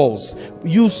principles.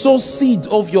 You sow seed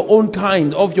of your own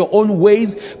kind, of your own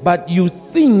ways, but you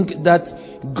think that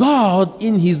God,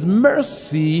 in His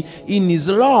mercy, in His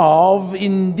love,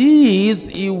 in this,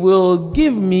 He will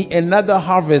give me another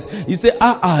harvest. He said,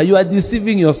 you are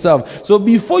deceiving yourself. So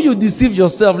before you deceive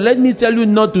yourself, let me tell you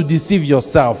not to deceive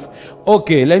yourself.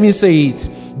 Okay, let me say it.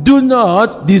 Do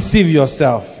not deceive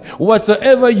yourself.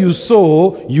 Whatsoever you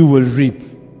sow, you will reap.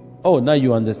 Oh, now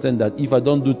you understand that if I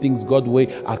don't do things God's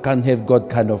way, I can't have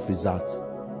God kind of results.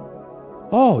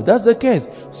 Oh, that's the case.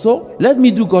 So let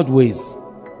me do God's ways.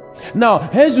 Now,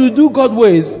 as you do God's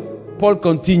ways, Paul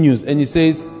continues and he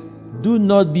says, do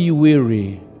not be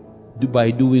weary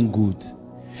by doing good.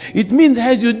 It means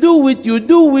as you do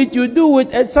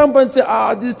it, at some point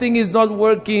say, this thing is not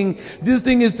working. This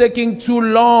thing is taking too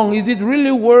long. Is it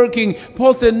really working?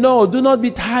 Paul said, no, do not be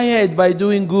tired by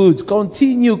doing good.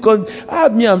 Continue.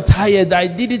 I'm tired. I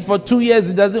did it for 2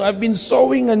 years. I've been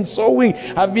sowing and sowing.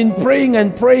 I've been praying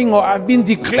and praying, or I've been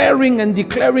declaring and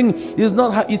declaring.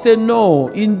 He said, no,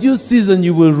 in due season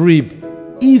you will reap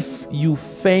if you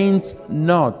faint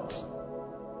not.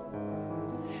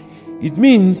 It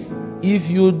means if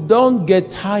you don't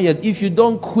get tired, if you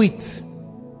don't quit,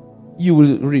 you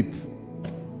will reap.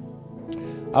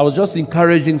 I was just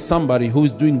encouraging somebody who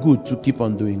is doing good to keep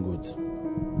on doing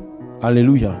good.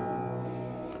 Hallelujah.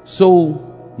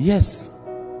 So, yes,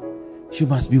 you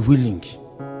must be willing.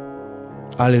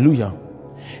 Hallelujah.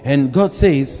 And God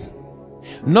says,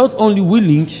 not only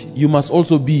willing, you must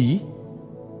also be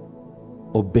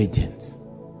obedient.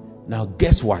 Now,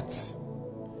 guess what?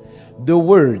 The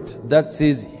word that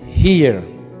says hear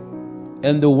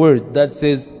and the word that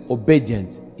says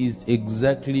obedient is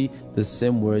exactly the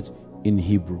same word in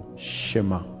Hebrew,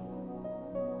 Shema.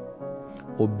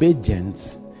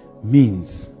 Obedient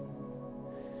means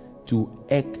to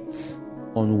act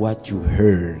on what you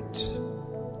heard.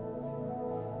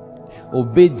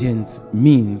 Obedient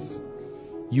means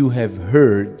you have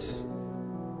heard,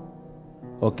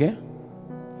 okay,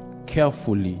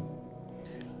 carefully,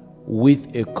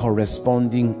 with a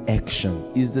corresponding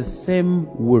action. Is the same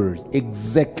word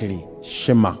exactly,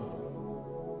 Shema.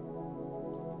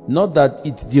 Not that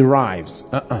it derives,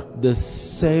 the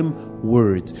same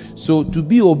word. So to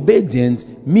be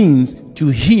obedient means to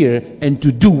hear and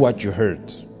to do what you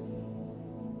heard.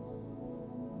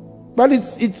 But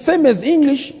it's same as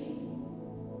English,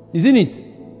 isn't it?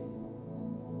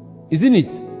 Isn't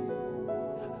it?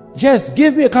 Jess,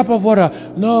 give me a cup of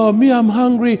water. No, me, I'm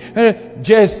hungry.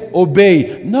 Jess,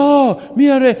 obey. No, me,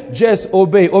 Jess,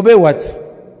 obey. Obey what?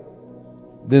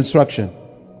 The instruction.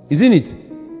 Isn't it?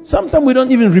 Sometimes we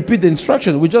don't even repeat the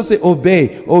instruction. We just say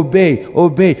obey, obey,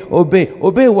 obey, obey.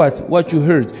 Obey what? What you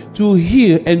heard. To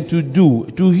hear and to do.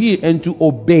 To hear and to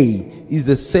obey is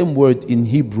the same word in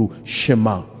Hebrew,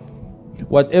 Shema.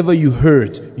 Whatever you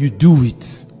heard, you do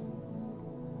it.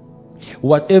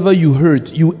 Whatever you heard,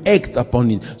 you act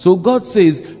upon it. So God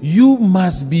says you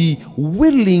must be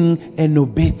willing and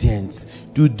obedient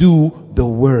to do the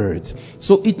word.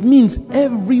 So it means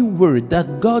every word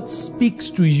that God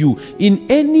speaks to you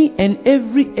in any and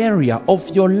every area of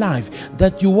your life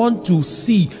that you want to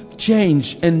see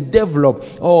change and develop,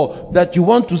 or that you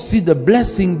want to see the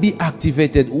blessing be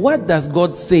activated. What does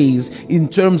God says in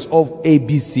terms of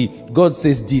ABC? God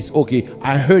says this. Okay,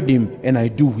 I heard him and I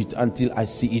do it until I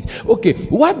see it. Okay,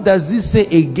 what does this say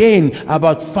again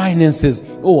about finances?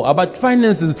 Oh, about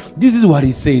finances, this is what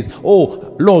he says.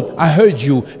 Oh, Lord, I heard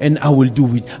you and I will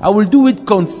do it. I will do it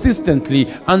consistently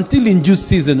until in due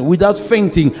season, without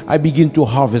fainting, I begin to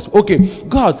harvest. Okay,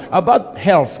 God, about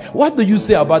health, what do you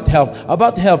say about health?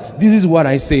 About health, this is what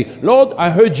I say. Lord, I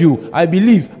heard you. I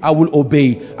believe I will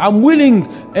obey. I'm willing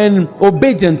and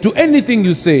obedient to anything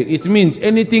you say. It means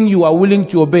anything you are willing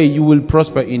to obey, you will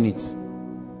prosper in it.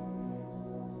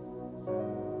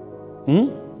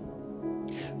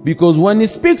 Because when he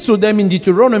speaks to them in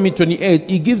Deuteronomy 28,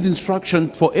 he gives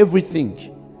instruction for everything.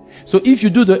 So if you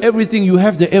do the everything, you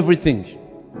have the everything.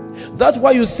 That's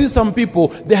why you see some people,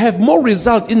 they have more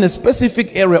result in a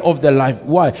specific area of their life.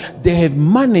 Why? They have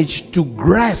managed to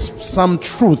grasp some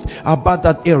truth about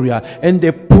that area, and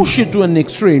they push it to an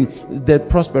extreme. They're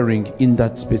prospering in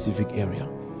that specific area.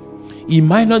 He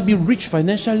might not be rich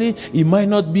financially, he might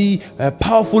not be a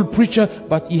powerful preacher,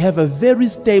 but he have a very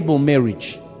stable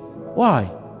marriage.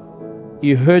 Why?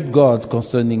 He heard God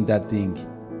concerning that thing.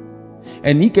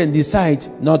 And he can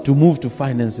decide not to move to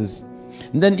finances.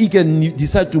 And then he can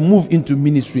decide to move into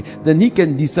ministry. Then he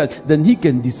can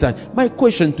decide. My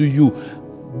question to you,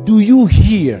 do you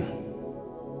hear?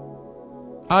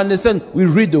 I understand we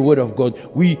read the word of God.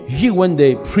 We hear when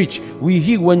they preach. We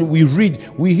hear when we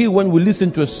read. We hear when we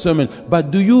listen to a sermon.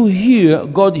 But do you hear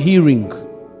God hearing?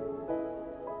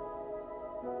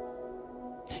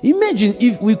 Imagine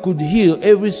if we could hear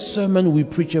every sermon we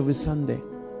preach every Sunday.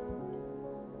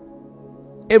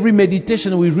 Every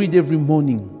meditation we read every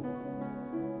morning.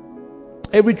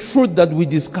 Every truth that we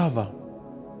discover.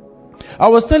 I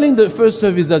was telling the first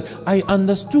service that I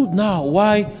understood now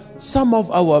why some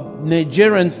of our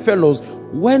Nigerian fellows,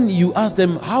 when you ask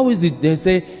them, how is it? They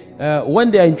say,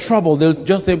 when they are in trouble, they'll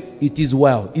just say, it is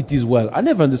well, it is well. I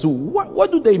never understood.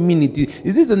 What do they mean it is?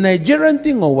 Is it a Nigerian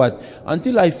thing or what?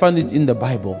 Until I found it in the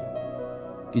Bible.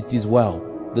 It is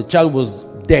well. The child was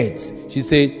dead. She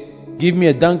said, give me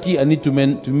a donkey, I need to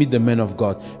meet the man of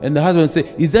God. And the husband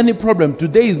said, is there any problem?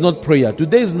 Today is not prayer.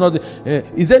 Today is not,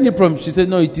 is there any problem? She said,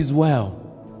 no, it is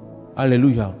well.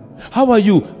 Hallelujah. How are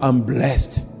you? I'm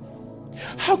blessed.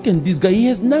 How can this guy, he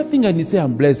has nothing and he say,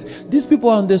 I'm blessed. These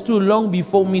people understood long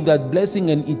before me that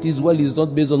blessing and it is well is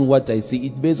not based on what I see.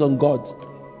 It's based on God.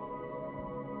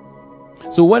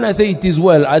 So when I say it is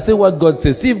well, I say what God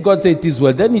says. See, if God says it is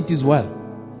well, then it is well.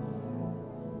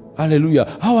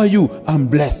 Hallelujah. How are you? I'm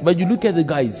blessed. But you look at the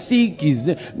guy, sick is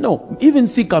no, even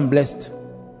sick I'm blessed.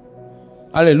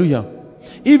 Hallelujah.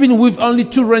 Even with only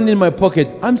 2 rand in my pocket,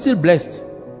 I'm still blessed.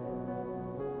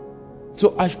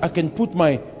 So I can put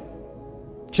my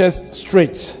chest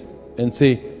straight and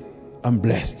say, I'm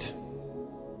blessed.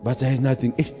 But there is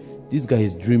nothing. This guy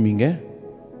is dreaming, eh?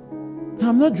 No,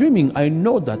 I'm not dreaming. I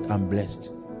know that I'm blessed.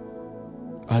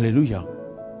 Hallelujah.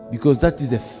 Because that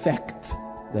is a fact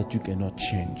that you cannot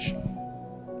change.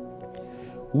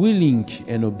 Willing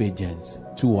and obedient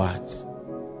to what?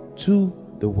 To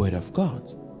the word of God.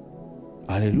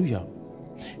 Hallelujah.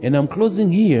 And I'm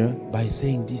closing here by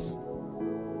saying this.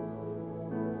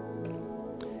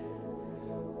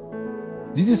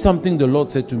 This is something the Lord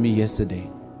said to me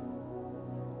yesterday.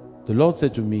 The Lord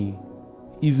said to me,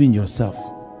 even yourself,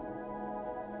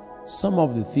 some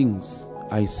of the things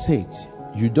I said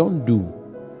you don't do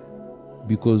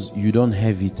because you don't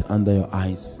have it under your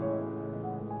eyes.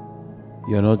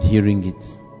 You're not hearing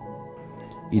it.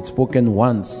 It's spoken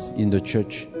once in the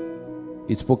church.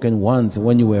 It's spoken once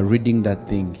when you were reading that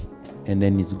thing, and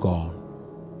then it's gone.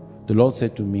 The Lord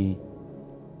said to me,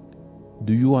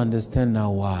 do you understand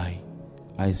now why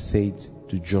I said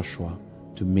to Joshua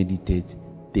to meditate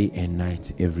day and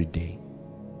night every day?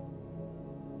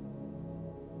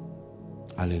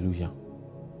 Hallelujah.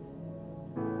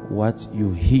 What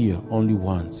you hear only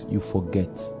once, you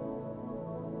forget,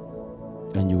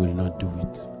 and you will not do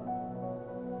it.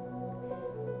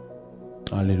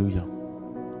 Hallelujah.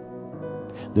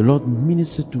 The Lord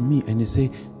ministered to me and he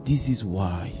said, this is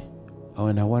why.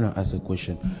 And I want to ask a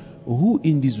question. Who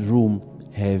in this room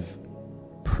have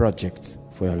projects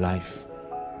for your life?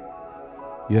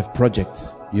 You have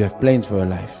projects. You have plans for your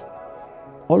life.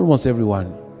 Almost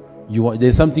everyone.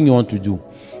 There's something you want to do.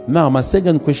 Now, my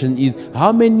second question is,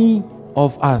 how many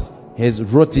of us has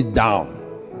wrote it down?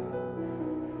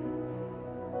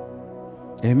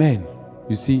 Amen.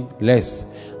 You see, less.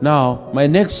 Now, my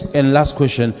next and last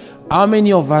question, how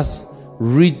many of us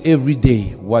read every day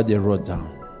what they wrote down?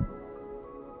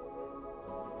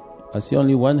 I see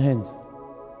only one hand.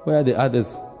 Where are the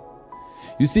others?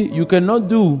 You see, you cannot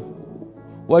do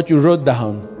what you wrote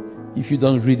down if you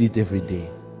don't read it every day.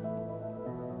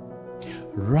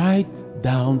 Write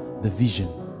down the vision,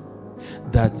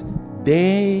 that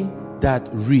they that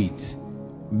read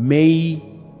may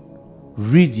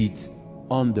read it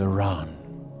on the run.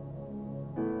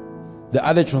 The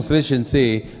other translations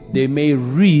say they may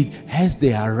read as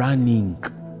they are running.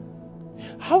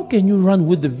 How can you run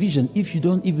with the vision if you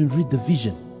don't even read the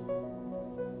vision?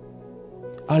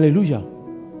 Hallelujah.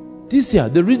 This year,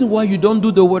 the reason why you don't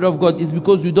do the word of God is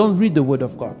because you don't read the word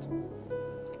of God.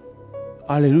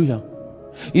 Hallelujah.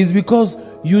 It's because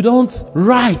you don't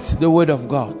write the word of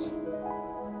God.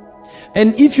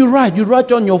 And if you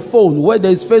write on your phone where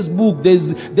there's Facebook,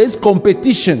 there's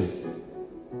competition.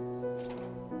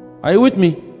 Are you with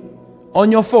me? On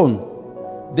your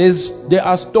phone, There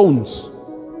are stones,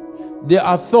 there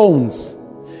are thorns,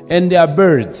 and there are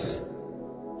birds.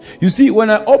 You see, when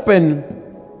I open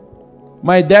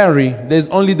my diary, there's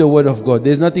only the word of God.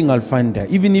 There's nothing I'll find there.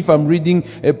 Even if I'm reading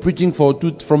a preaching from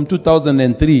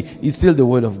 2003, it's still the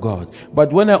word of God.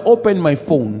 But when I open my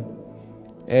phone,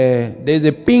 there's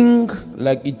a ping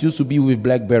like it used to be with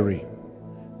BlackBerry.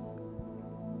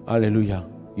 Hallelujah.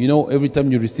 You know, every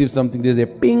time you receive something, there's a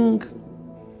ping.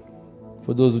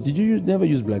 For those did you never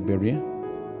use BlackBerry?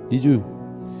 Did you?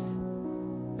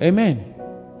 Amen.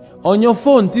 On your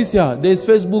phone, Tisia, there's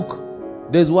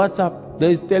Facebook, there's WhatsApp,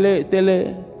 there's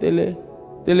Telegram,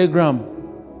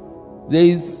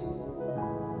 there's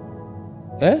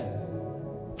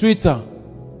Twitter,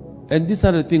 and this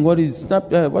other thing. What is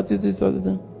Snap? What is this other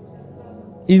thing?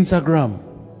 Instagram,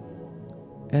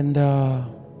 and I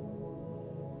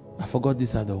forgot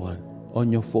this other one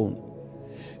on your phone.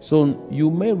 So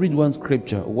you may read one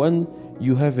scripture when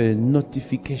you have a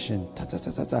notification,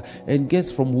 and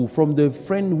guess from who? From the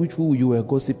friend with who you were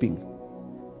gossiping.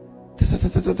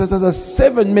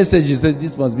 7 messages said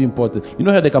this must be important. You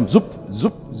know how they come? Zoop,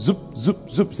 zoop, zoop, zoop,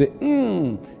 zoop. Say,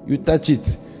 you touch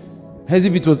it as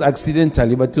if it was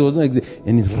accidentally, but it was not accidentally.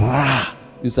 And it's rah.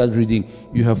 You start reading.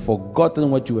 You have forgotten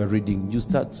what you were reading. You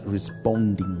start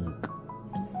responding.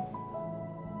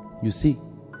 You see,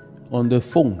 on the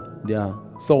phone there are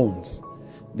thorns.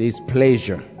 There is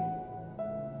pleasure.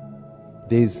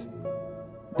 There's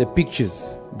the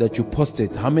pictures that you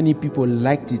posted, how many people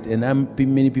liked it, and how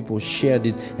many people shared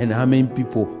it, and how many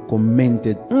people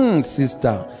commented.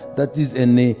 Sister, that is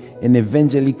an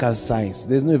evangelical size.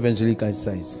 There's no evangelical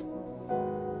size.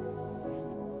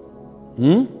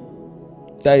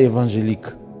 That evangelic.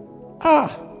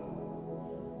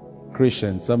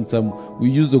 Christians, sometimes we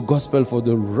use the gospel for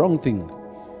the wrong thing.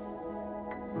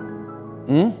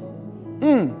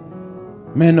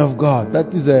 Men of God,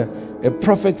 that is a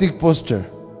prophetic posture.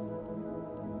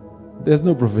 There's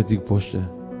no prophetic posture.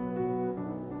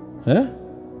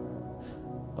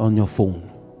 On your phone.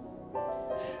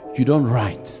 You don't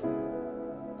write.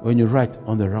 When you write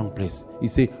on the wrong place, you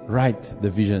say write the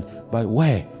vision. But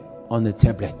where? On the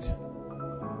tablet.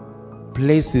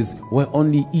 Places where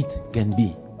only it can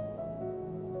be.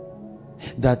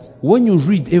 That when you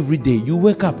read every day, you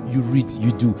wake up, you read,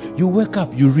 you do. You wake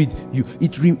up, you read,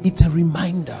 it's a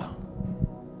reminder.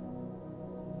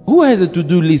 Who has a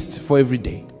to-do list for every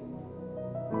day?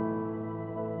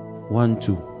 1,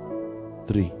 2,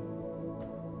 3.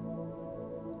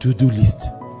 To-do list.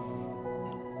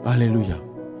 Hallelujah.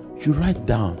 You write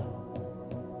down.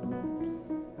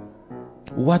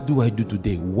 What do I do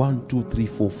today? 1, 2, 3,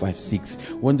 4, 5, 6.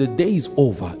 When the day is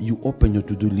over, you open your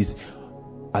to-do list.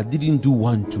 I didn't do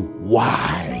 1, 2.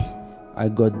 Why? I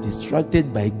got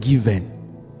distracted by Given.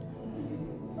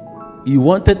 He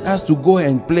wanted us to go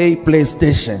and play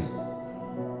PlayStation.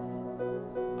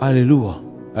 Hallelujah.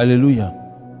 Hallelujah.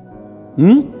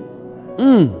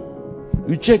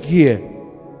 You check here.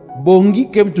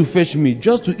 Bongi came to fetch me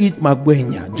just to eat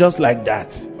magwenya. Just like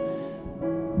that.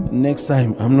 Next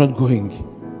time, I'm not going.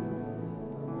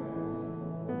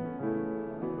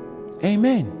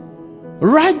 Amen.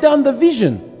 Write down the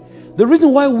vision. The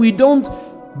reason why we don't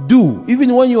do,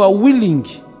 even when you are willing,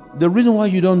 the reason why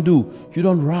you don't do, you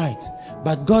don't write.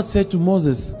 But God said to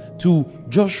Moses, to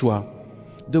Joshua,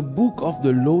 the book of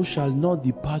the law shall not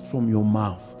depart from your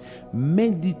mouth.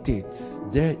 Meditate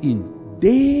therein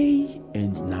day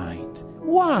and night.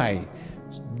 Why?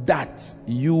 That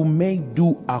you may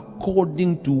do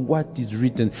according to what is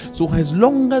written. So as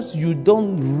long as you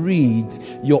don't read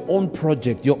your own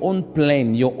project, your own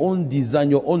plan, your own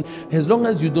design, as long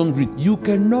as you don't read, you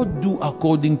cannot do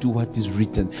according to what is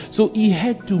written. So he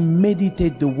had to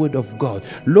meditate the word of God.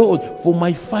 Lord, for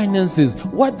my finances,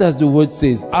 what does the word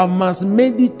say? I must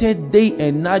meditate day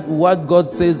and night what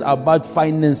God says about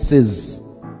finances,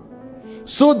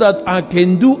 so that I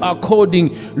can do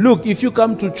according. Look, if you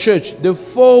come to church, the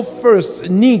 4 first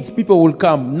needs people will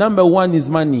come. Number 1 is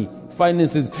money,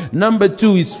 finances. Number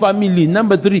 2 is family.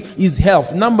 Number 3 is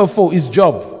health. Number 4 is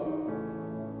job.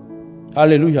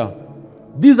 Hallelujah.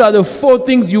 These are the 4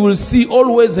 things you will see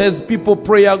always has people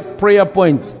prayer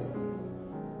points.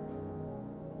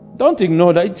 Don't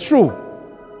ignore that. It's true.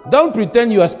 Don't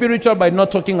pretend you are spiritual by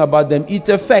not talking about them. It's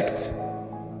a fact.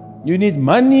 You need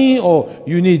money, or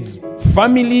you need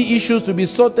family issues to be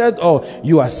sorted, or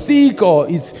you are sick, or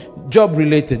it's job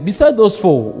related. Besides those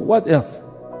 4, what else?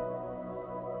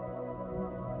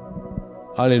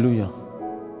 Hallelujah.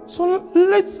 So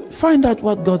let's find out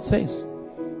what God says.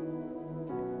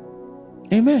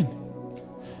 Amen.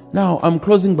 Now I'm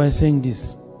closing by saying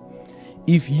this.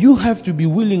 If you have to be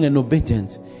willing and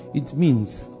obedient, it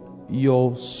means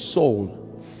your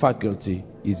soul faculty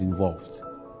is involved.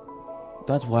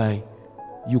 That's why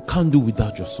you can't do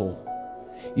without your soul.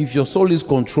 If your soul is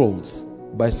controlled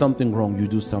by something wrong, you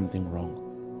do something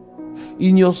wrong.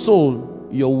 In your soul,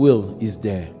 your will is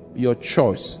there. Your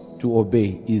choice to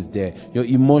obey is there. Your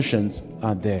emotions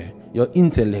are there. Your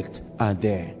intellect are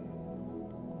there.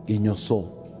 In your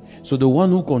soul. So the one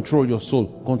who controls your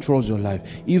soul controls your life.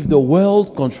 If the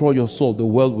world controls your soul, the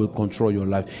world will control your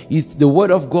life. If the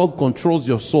word of God controls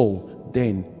your soul,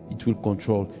 then it will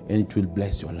control and it will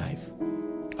bless your life.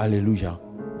 Hallelujah.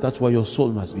 That's why your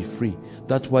soul must be free.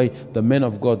 That's why the man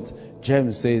of God,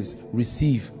 James, says,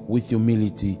 receive with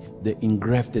humility the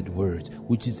engrafted word,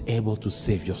 which is able to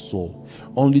save your soul.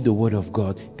 Only the word of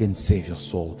God can save your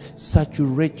soul.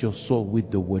 Saturate your soul with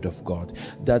the word of God,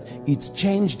 that it's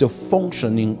changed the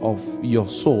functioning of your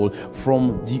soul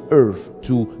from the earth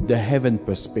to the heaven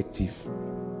perspective.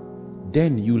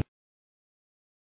 Then you